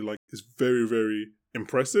other hand it's very, very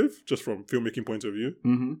impressive just from filmmaking point of view.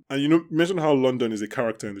 Mm-hmm. And you mentioned how London is a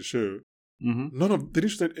character in the show. Mm-hmm. They didn't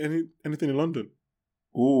shoot anything in London.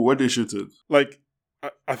 Oh, where they shoot it? Like,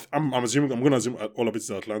 I'm going to assume all of it's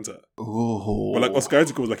in Atlanta. Oh. But like Oscar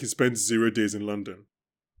Isaac was like, he spent 0 days in London.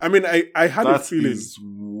 I mean, I had a feeling. That is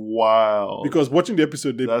wild. Because watching the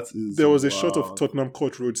episode, there was a shot of Tottenham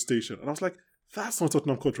Court Road Station. And I was like, that's not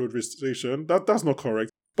Tottenham Court Road Station. That's not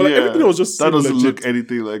correct. But like, everything was just that doesn't legit. look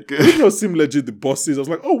anything like it. Everything was seemed legit. The buses, I was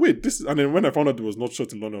like, oh wait, this is. And then when I found out it was not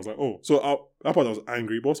shot in London, I was like, oh. So that part I was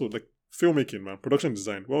angry, but also like filmmaking, man, production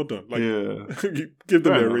design, well done. Like, give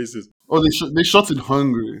them their raises. Oh, they shot in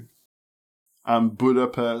Hungary and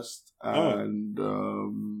Budapest and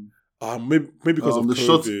maybe because of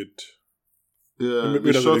COVID.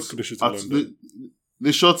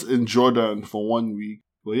 They shot in Jordan for 1 week.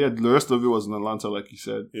 But yeah, the rest of it was in Atlanta, like you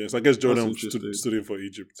said. Yeah, so I guess Jordan stood in for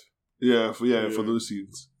Egypt. Yeah, for those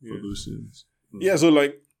scenes. Yeah. For those scenes. Yeah, so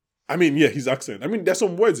like, I mean, yeah, his accent. I mean, there's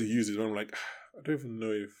some words he uses, and I'm like, I don't even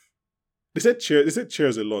know if they said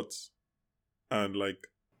chairs a lot, and like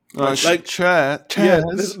chairs. Yeah,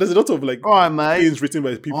 there's a lot of like, all right, mate, things written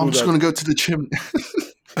by people. I'm just gonna go to the chimney.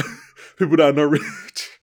 People that are not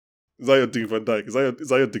rich. Is that your Dick Van Dyke? Is that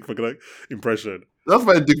your Dick Van Dyke impression? That's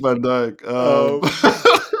my Dick Van Dyke. No.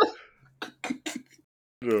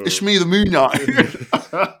 It's me, the Moon Knight.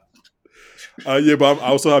 Yeah, but I'm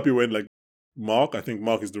also happy when like Mark, I think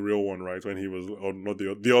Mark is the real one, right? When he was, or not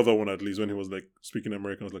the other one at least, when he was like speaking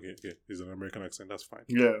American, I was like, okay, he's an American accent, that's fine.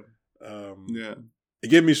 Yeah. It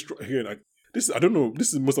gave me here like this. I don't know.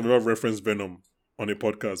 This is most of I've referenced Venom on a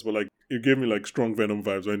podcast, but like it gave me like strong Venom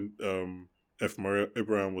vibes when F. Murray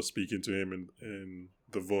Abraham was speaking to him in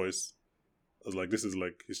The Voice. I was like, this is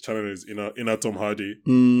like his channel is inner Tom Hardy.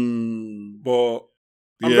 But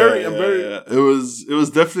I'm very. It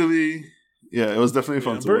was definitely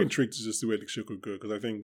fun. I'm very intrigued to just see where the show could go, because I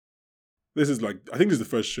think this is the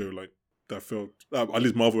first show like that felt at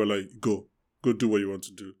least Marvel were like, go do what you want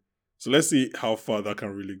to do. So let's see how far that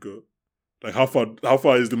can really go. Like how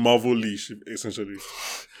far is the Marvel leash essentially?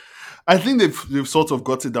 I think they've sort of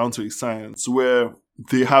got it down to a science where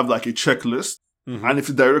they have like a checklist. Mm-hmm. And if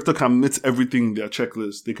the director can meet everything in their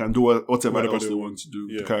checklist, they can do whatever else they want to do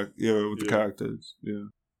with the characters. Yeah.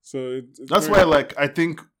 So that's why, like, I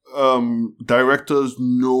think directors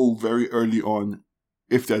know very early on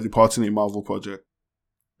if they're departing a Marvel project.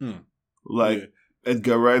 Like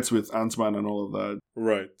Edgar Wright with Ant-Man and all of that.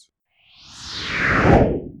 Right.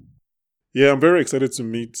 Yeah, I'm very excited to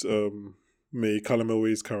meet May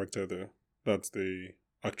Calamaway's character there. That's the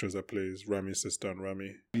actress that plays Rami's sister and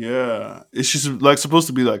Rami. Yeah. She's like supposed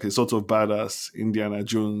to be like a sort of badass Indiana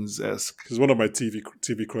Jones-esque. She's one of my TV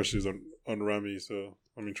crushes on Rami, so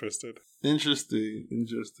I'm interested. Interesting.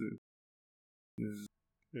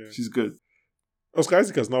 Yeah. She's good. Oscar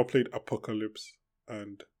Isaac has now played Apocalypse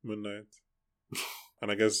and Moon Knight.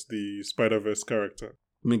 And I guess the Spider-Verse character.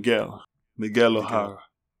 Miguel O'Hara.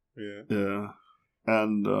 Yeah.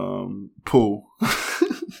 And Poe.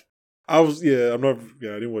 I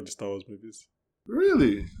didn't watch the Star Wars movies.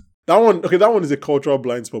 Really? That one is a cultural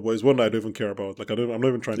blind spot, but it's one that I don't even care about. Like I'm not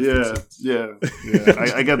even trying to fix it. Yeah.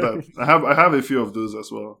 I get that. I have a few of those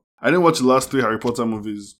as well. I didn't watch the last 3 Harry Potter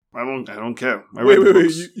movies. I don't care.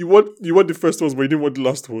 Wait. You watched the first ones, but you didn't watch the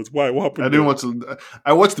last ones. Why? What happened?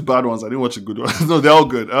 I watched the bad ones. I didn't watch the good ones. No, they're all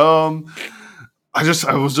good. I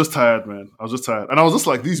was just tired, man. I was just tired, and I was just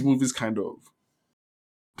like, these movies kind of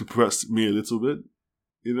depressed me a little bit,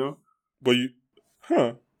 you know. But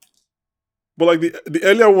But like the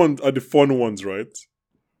earlier ones are the fun ones, right?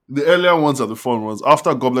 The earlier ones are the fun ones.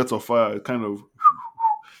 After Goblet of Fire, it kind of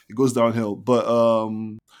it goes downhill. But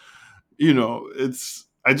you know,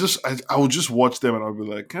 I would just watch them and I'll be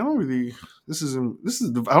like, I don't really. I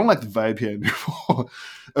don't like the vibe here anymore.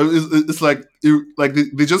 It's like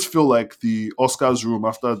they just feel like the Oscars room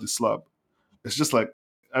after the slap. It's just like,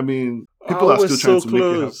 I mean, people are still trying to make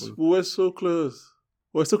it happen. We're so close.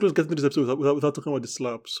 We're so close getting to this episode without talking about the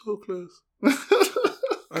slap. So close.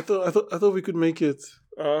 I thought we could make it.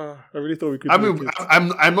 I really thought we could. I mean, make it.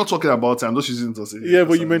 I'm not talking about it. I'm just using it as a Yeah,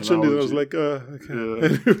 but you mentioned it. I was like,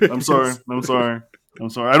 okay. Yeah. I'm sorry.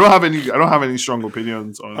 I don't have any strong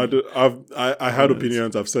opinions on. I had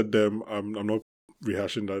opinions. I've said them. I'm not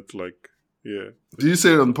rehashing that. Like, yeah. Did you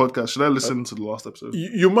say it on the podcast? Should I listen to the last episode?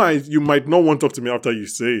 You might not want to talk to me after you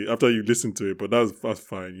listen to it, but that's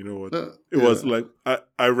fine. You know what? It was like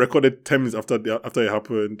I recorded 10 minutes after it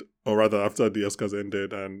happened, or rather after the Oscars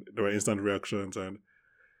ended, and there were instant reactions, and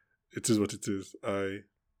it is what it is. I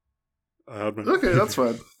had my Okay, that's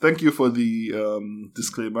fine. Thank you for the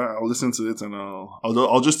disclaimer. I'll listen to it and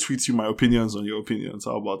I'll just tweet you my opinions on your opinions.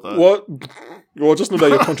 How about that? What? Well, just know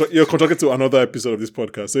that you're contracted to another episode of this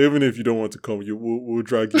podcast. So even if you don't want to come, we'll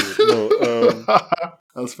drag you. No,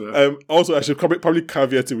 that's fair. Also, I should probably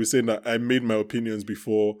caveat it with saying that I made my opinions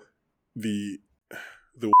before the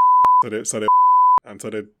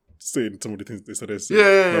started saying some of the things they started saying.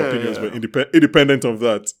 My opinions were independent of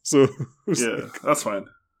that. So yeah, that's fine.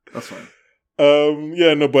 That's fine.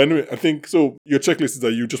 But anyway, I think so. Your checklist is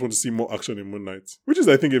that you just want to see more action in Moon Knight, which is,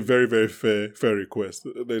 I think, a very, very fair request.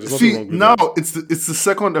 There's nothing wrong with now that. it's the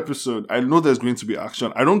second episode. I know there's going to be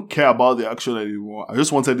action. I don't care about the action anymore. I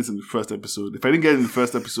just wanted it in the first episode. If I didn't get it in the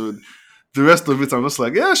first episode, the rest of it, I'm just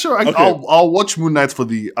like, yeah, sure. I'll watch Moon Knight for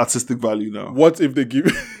the artistic value now. What if they give?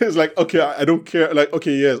 It's like, okay, I don't care. Like,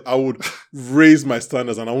 okay, yes, I would raise my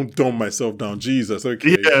standards and I won't dumb myself down. Jesus,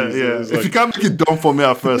 okay, Jesus. If you can't make it dumb for me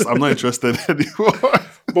at first, I'm not interested anymore.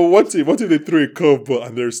 But what if they throw a curveball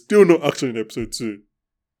and there's still no action in episode 2?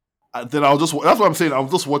 Then I'll just. That's what I'm saying. I'll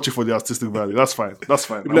just watch it for the artistic value. That's fine.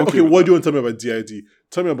 Like, okay, what do you want to tell me about DID?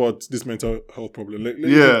 Tell me about this mental health problem.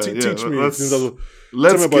 Teach me.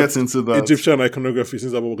 Let's get into that. Egyptian iconography,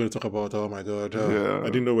 since that's what we're going to talk about. Oh my God. I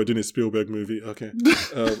didn't know we're doing a Spielberg movie. Okay.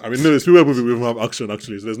 I mean, no, the Spielberg movie, we don't have action,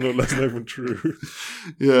 actually. So that's not even true.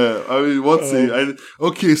 Yeah. I mean, what's it?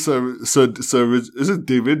 Okay, so is it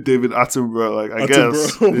David Attenborough? Like, I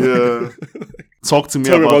guess. Yeah. Talk to me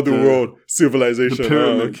about the world, civilization. The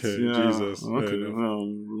pyramids, okay, Jesus. Okay.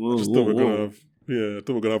 I just thought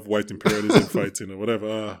we're gonna have white imperialism fighting or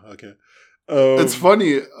whatever. Okay. It's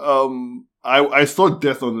funny. I saw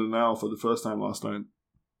Death on the Nile for the first time last night.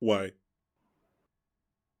 Why?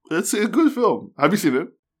 It's a good film. Have you seen it?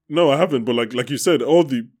 No, I haven't. But like you said, all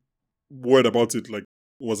the word about it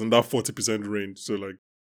was in that 40% range. So like,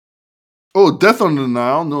 oh, Death on the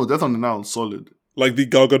Nile. No, Death on the Nile is solid. Like the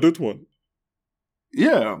Gal Gadot one.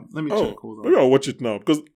 Yeah, let me check. Hold on. Maybe I'll watch it now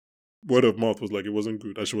because word of mouth was like it wasn't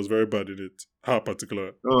good and she was very bad in it. Her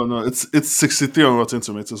particular. Oh no, it's 63 on Rotten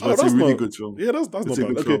Tomatoes, but it's a really good film. Yeah, that's not bad.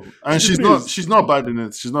 Okay, film. And she's not bad in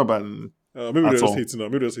it. She's not bad in it. Maybe they're just hating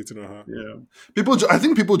on. Maybe they're just hating on her. Yeah, I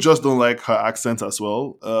think people just don't like her accent as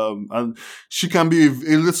well. And she can be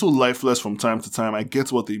a little lifeless from time to time. I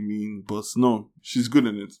get what they mean, but no, she's good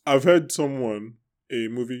in it. I've heard a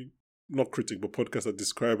movie. Not critic, but podcaster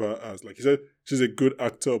describe her as, like he said, she's a good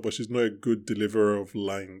actor, but she's not a good deliverer of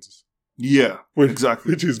lines. Yeah,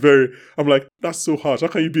 exactly. Which is I'm like, that's so harsh. How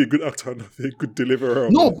can you be a good actor and not be a good deliverer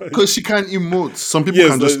of lines? Because she can emote. Some people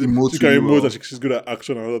can just emote. She can emote and she's good at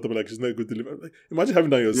action and other people like she's not a good deliverer. Like, imagine having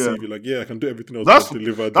that on your CV. Like, I can do everything else but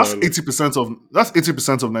deliver That's dialogue.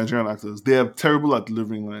 80% of Nigerian actors. They are terrible at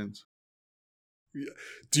delivering lines. Yeah.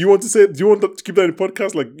 Do you want to keep that in the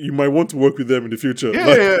podcast? Like, you might want to work with them in the future.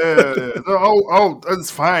 Yeah. No,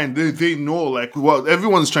 that's fine. They know, like, well,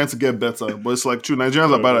 everyone's trying to get better, but it's like, true,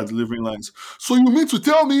 Nigerians are bad at delivering lines. So you mean to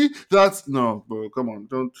tell me that? No, bro, come on,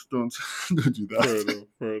 don't do that.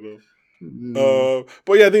 Fair enough.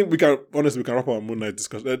 But yeah, I think we can wrap up our Moon Knight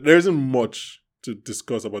discussion. There isn't much to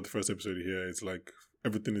discuss about the first episode here. It's like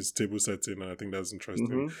everything is table setting, and I think that's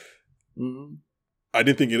interesting. Mm-hmm. I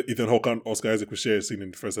didn't think Ethan Hawke and Oscar Isaac would share a scene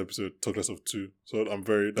in the first episode, talk less of 2. So that's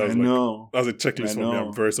a checklist for me.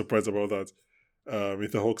 I'm very surprised about that.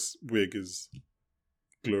 Ethan Hawke's wig is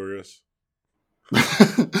glorious.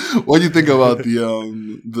 What do you think about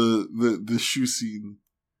the shoe scene?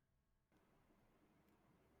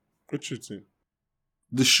 Which shoe scene?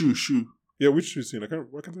 The shoe. Yeah, which shoe scene? I can't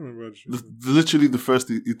remember the shoe scene. Literally the first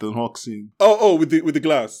Ethan Hawke scene. Oh, with the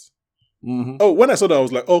glass. Mm-hmm. Oh, when I saw that, I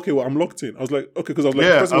was like, okay, well, I'm locked in. I was like, okay, because I was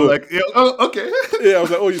like, okay. Yeah, I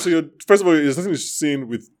was like, so you're first of all, you're starting to scene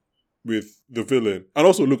with the villain, and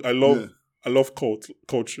also look, I love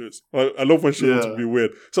cultures. I love when she wants to be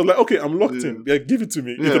weird. So I'm like, okay, I'm locked in. Yeah, give it to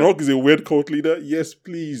me. Ethan Hawke is a weird cult leader. Yes,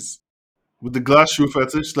 please. With the glass shoe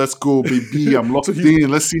fetish, let's go, baby. I'm locked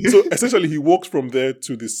in. Let's see. So essentially, he walks from there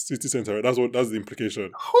to the city center. Right? That's the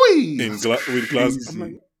implication. Hoi! With glass.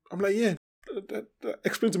 I'm like, yeah.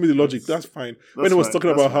 explain to me the logic. That's fine. When he was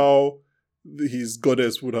talking about how his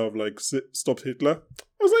goddess would have like stopped Hitler,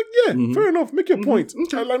 I was like, yeah, fair enough. Make your point.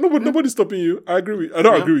 Okay. Like nobody's stopping you. I agree. I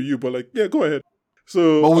don't agree with you, but like, yeah, go ahead.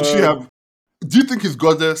 So, but would she have? Do you think his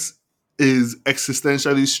goddess is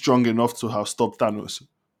existentially strong enough to have stopped Thanos?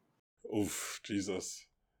 Oof, Jesus.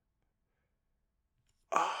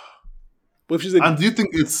 But if she's like, and do you think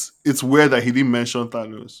it's weird that he didn't mention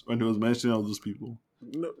Thanos when he was mentioning all those people?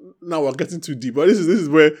 No, now we're getting too deep. But this is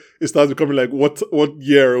where it starts becoming like, what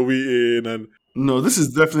year are we in? And no, this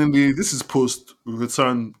is post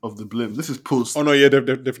Return of the Blimp. This is post. Oh no, yeah,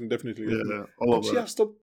 definitely. Yeah, all of she that. has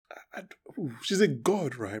stopped. She's a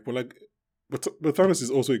god, right? But like, but Thanos is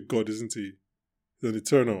also a god, isn't he? He's an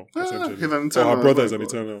eternal. Essentially. He's an eternal. Or her brother is an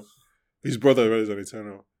eternal. His brother is an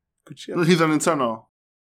eternal. Could she? No, he's an eternal.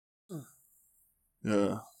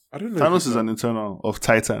 Yeah, I don't know. Thanos is an eternal of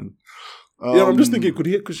Titan. Yeah, I'm just thinking,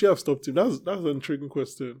 could she have stopped him? That's an intriguing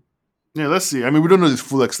question. Yeah, let's see. I mean, we don't know the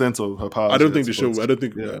full extent of her powers. I don't think the show. I don't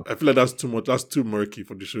think. Yeah. I feel like that's too much. That's too murky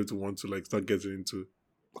for the show to want to like start getting into.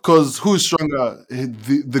 Because who's stronger,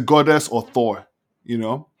 the goddess or Thor? You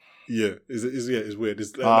know. Yeah, it's weird.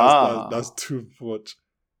 That's too much.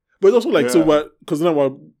 But it's also like because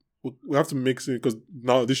now we have to mix it because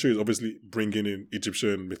now this show is obviously bringing in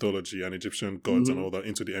Egyptian mythology and Egyptian gods and all that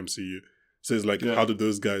into the MCU. So it's like, how do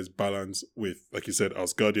those guys balance with, like you said,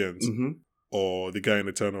 Asgardians or the guy in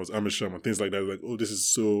Eternals, Amisham, and things like that? Like, oh, this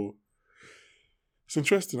is so... It's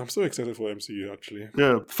interesting. I'm so excited for MCU, actually.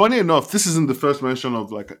 Yeah. Funny enough, this isn't the first mention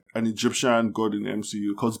of like an Egyptian god in the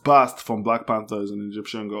MCU because Bast from Black Panther is an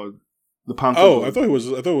Egyptian god. The Panther. Oh, god. I thought it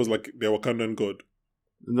was like the Wakandan god.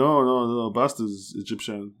 No. Bast is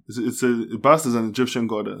Egyptian. Bast is an Egyptian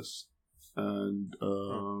goddess, and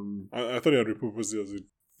I thought he had repurposed it as a...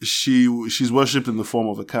 She's worshipped in the form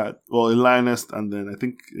of a cat. Well, a lioness, and then I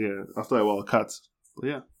think after a while a cat. But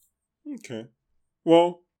yeah. Okay.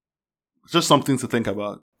 Well, just something to think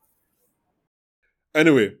about.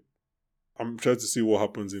 Anyway, I'm trying to see what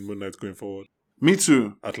happens in Moon Knight going forward. Me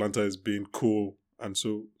too. Atlanta is being cool and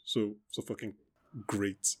so fucking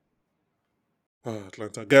great.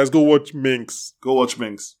 Atlanta. Guys, go watch Minx. Go watch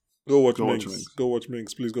Minx. Go watch Minx.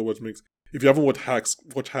 Please go watch Minx. If you haven't watched Hacks,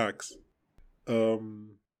 watch Hacks.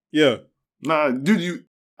 Yeah. Nah, dude,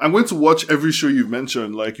 I'm going to watch every show you've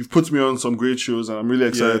mentioned. Like, you've put me on some great shows, and I'm really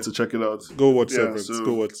excited to check it out. Go watch Severance.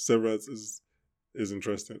 Go watch Severance. Is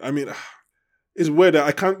interesting. I mean, it's weird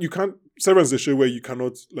that you can't. Severance is a show where you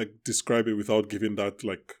cannot like describe it without giving that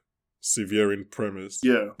like severing premise.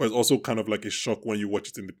 Yeah, but it's also kind of like a shock when you watch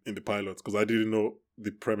it in the pilot because I didn't know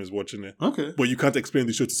the premise watching it. Okay, but you can't explain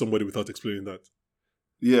the show to somebody without explaining that.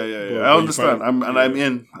 Yeah. I understand.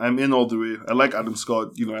 I'm in all the way. I like Adam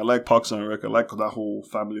Scott. You know, I like Parks and Rec. I like that whole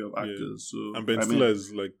family of actors. So and Ben Stiller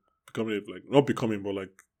is like not becoming, but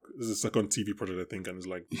like this is a second TV project I think, and it's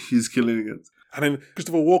like he's killing it. And then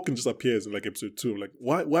Christopher Walken just appears in like episode 2. I'm like,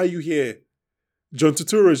 why are you here? John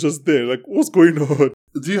Turturro is just there. Like, what's going on?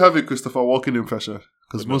 Do you have a Christopher Walken impression?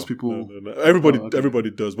 Because most people, no.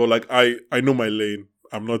 Everybody does. But like, I know my lane.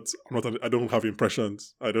 I'm not. I don't have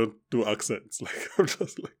impressions. I don't do accents. Like I'm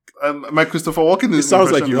just like. My Christopher Walken. It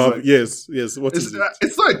sounds like you have. Like, yes. What is it?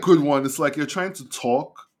 It's not a good one. It's like you're trying to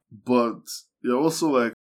talk, but you're also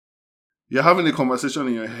like you're having a conversation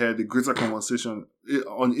in your head, a greater conversation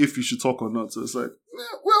on if you should talk or not. So it's like,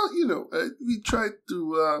 well, you know, we tried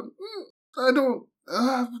to. I don't.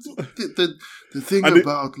 The thing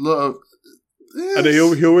about love. Yes. And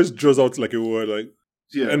then he always draws out like a word like.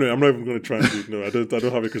 Yeah. Anyway, I'm not even going to try and do it. No, I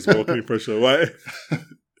don't have a Chris Walken impression. Why?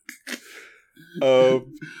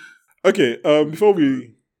 Okay. Before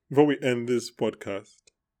we end this podcast,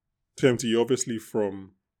 TMT, you're obviously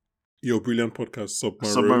from your brilliant podcast,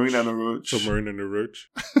 Submarine and a Roach. Submarine and a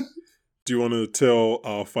Roach. Do you want to tell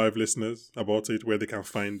our 5 listeners about it, where they can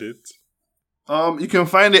find it? You can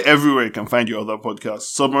find it everywhere you can find your other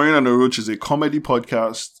podcasts. Submarine and a Roach is a comedy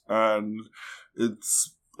podcast, and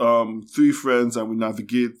it's 3 friends, and we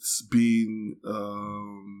navigate being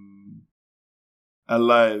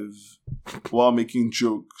alive while making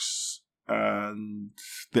jokes, and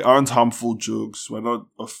they aren't harmful jokes. We don't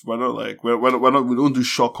do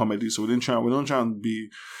shock comedy, so we don't try and be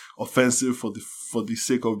offensive for the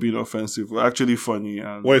sake of being offensive. We're actually funny.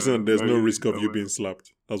 And why isn't there's no risk of you being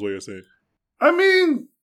slapped? That's what you're saying. I mean,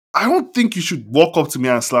 I don't think you should walk up to me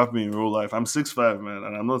and slap me in real life. I'm 6'5", man,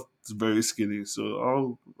 and I'm not very skinny,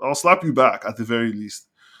 so I'll slap you back at the very least.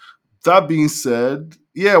 That being said,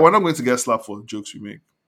 yeah, we're not going to get slapped for jokes we make.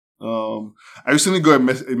 I recently got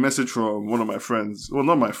a message from one of my friends. Well,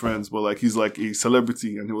 not my friends, but like he's like a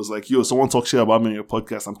celebrity, and he was like, "Yo, someone talk shit about me on your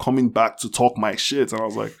podcast. I'm coming back to talk my shit." And I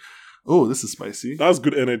was like, Oh, this is spicy. That's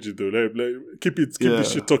good energy, though. Keep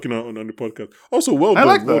this shit talking on the podcast. Also, well I done.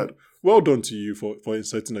 like that. Well done to you for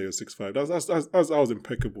inserting that you're 6'5". That was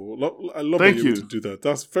impeccable. I love Thank that you're you. able to do that.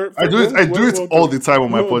 That's fair. I do it all the time on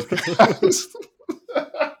my podcast.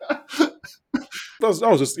 That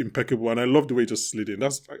was just impeccable, and I love the way you just slid in. I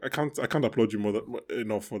can't applaud you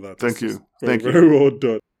enough for that. Thank you. Very well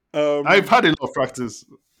done. I've had a lot of practice.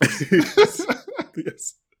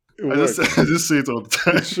 Yes. I just say it all the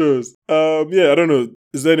time. It shows. I don't know.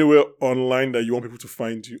 Is there anywhere online that you want people to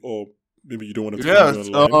find you, or maybe you don't want to find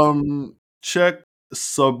you online? Check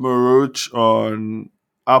Submeroach on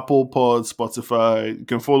Apple Pod, Spotify. You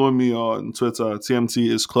can follow me on Twitter.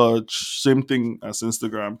 TMT is Clutch. Same thing as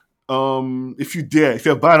Instagram. If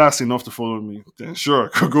you're badass enough to follow me, then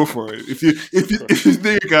sure, go for it. If you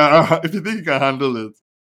think you can handle it,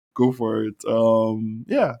 go for it.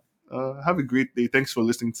 Have a great day. Thanks for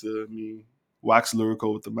listening to me wax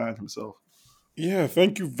lyrical with the man himself. Yeah,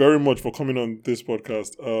 thank you very much for coming on this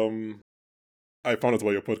podcast. I found out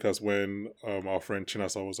about your podcast when our friend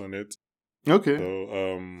Chinasa was on it. Okay.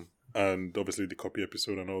 So and obviously the copy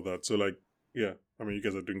episode and all that. So you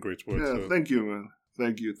guys are doing great work. Yeah, so thank you, man.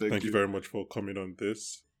 Thank you very much for coming on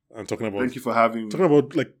this and talking about. Thank you for having me. Talking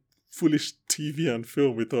about foolish TV and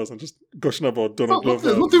film with us and just gushing about Donald Glover.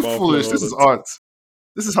 There's nothing foolish. This is art.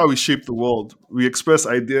 This is how we shape the world. We express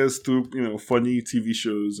ideas through, funny TV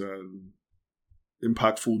shows and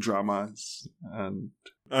impactful dramas and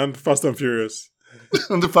Fast and Furious.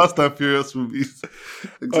 and the Fast and Furious movies.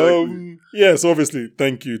 Exactly. So obviously,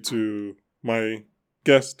 thank you to my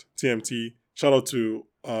guest, TMT. Shout out to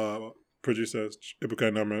producers, Ebuka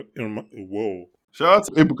and whoa. Shout out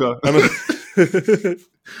to Ebuka.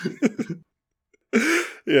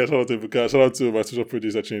 Yeah, shout out to Ebuka. Shout out to my social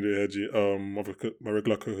producer, Chinedu Eheji, my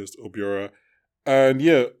regular co-host, Obiora. And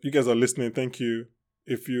yeah, you guys are listening. Thank you.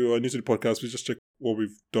 If you are new to the podcast, please just check what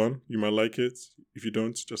we've done. You might like it. If you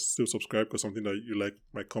don't, just still subscribe because something that you like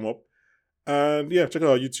might come up. And yeah, check out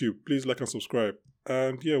our YouTube. Please like and subscribe.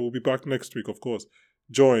 And yeah, we'll be back next week, of course.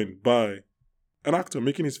 Joined by an actor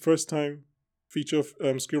making his first time feature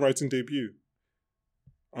screenwriting debut.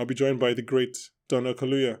 I'll be joined by the great Daniel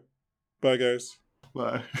Kaluuya. Bye, guys.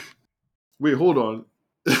 Bye. Wait, hold on.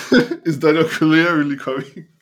 Is Daniel Kaluuya really coming?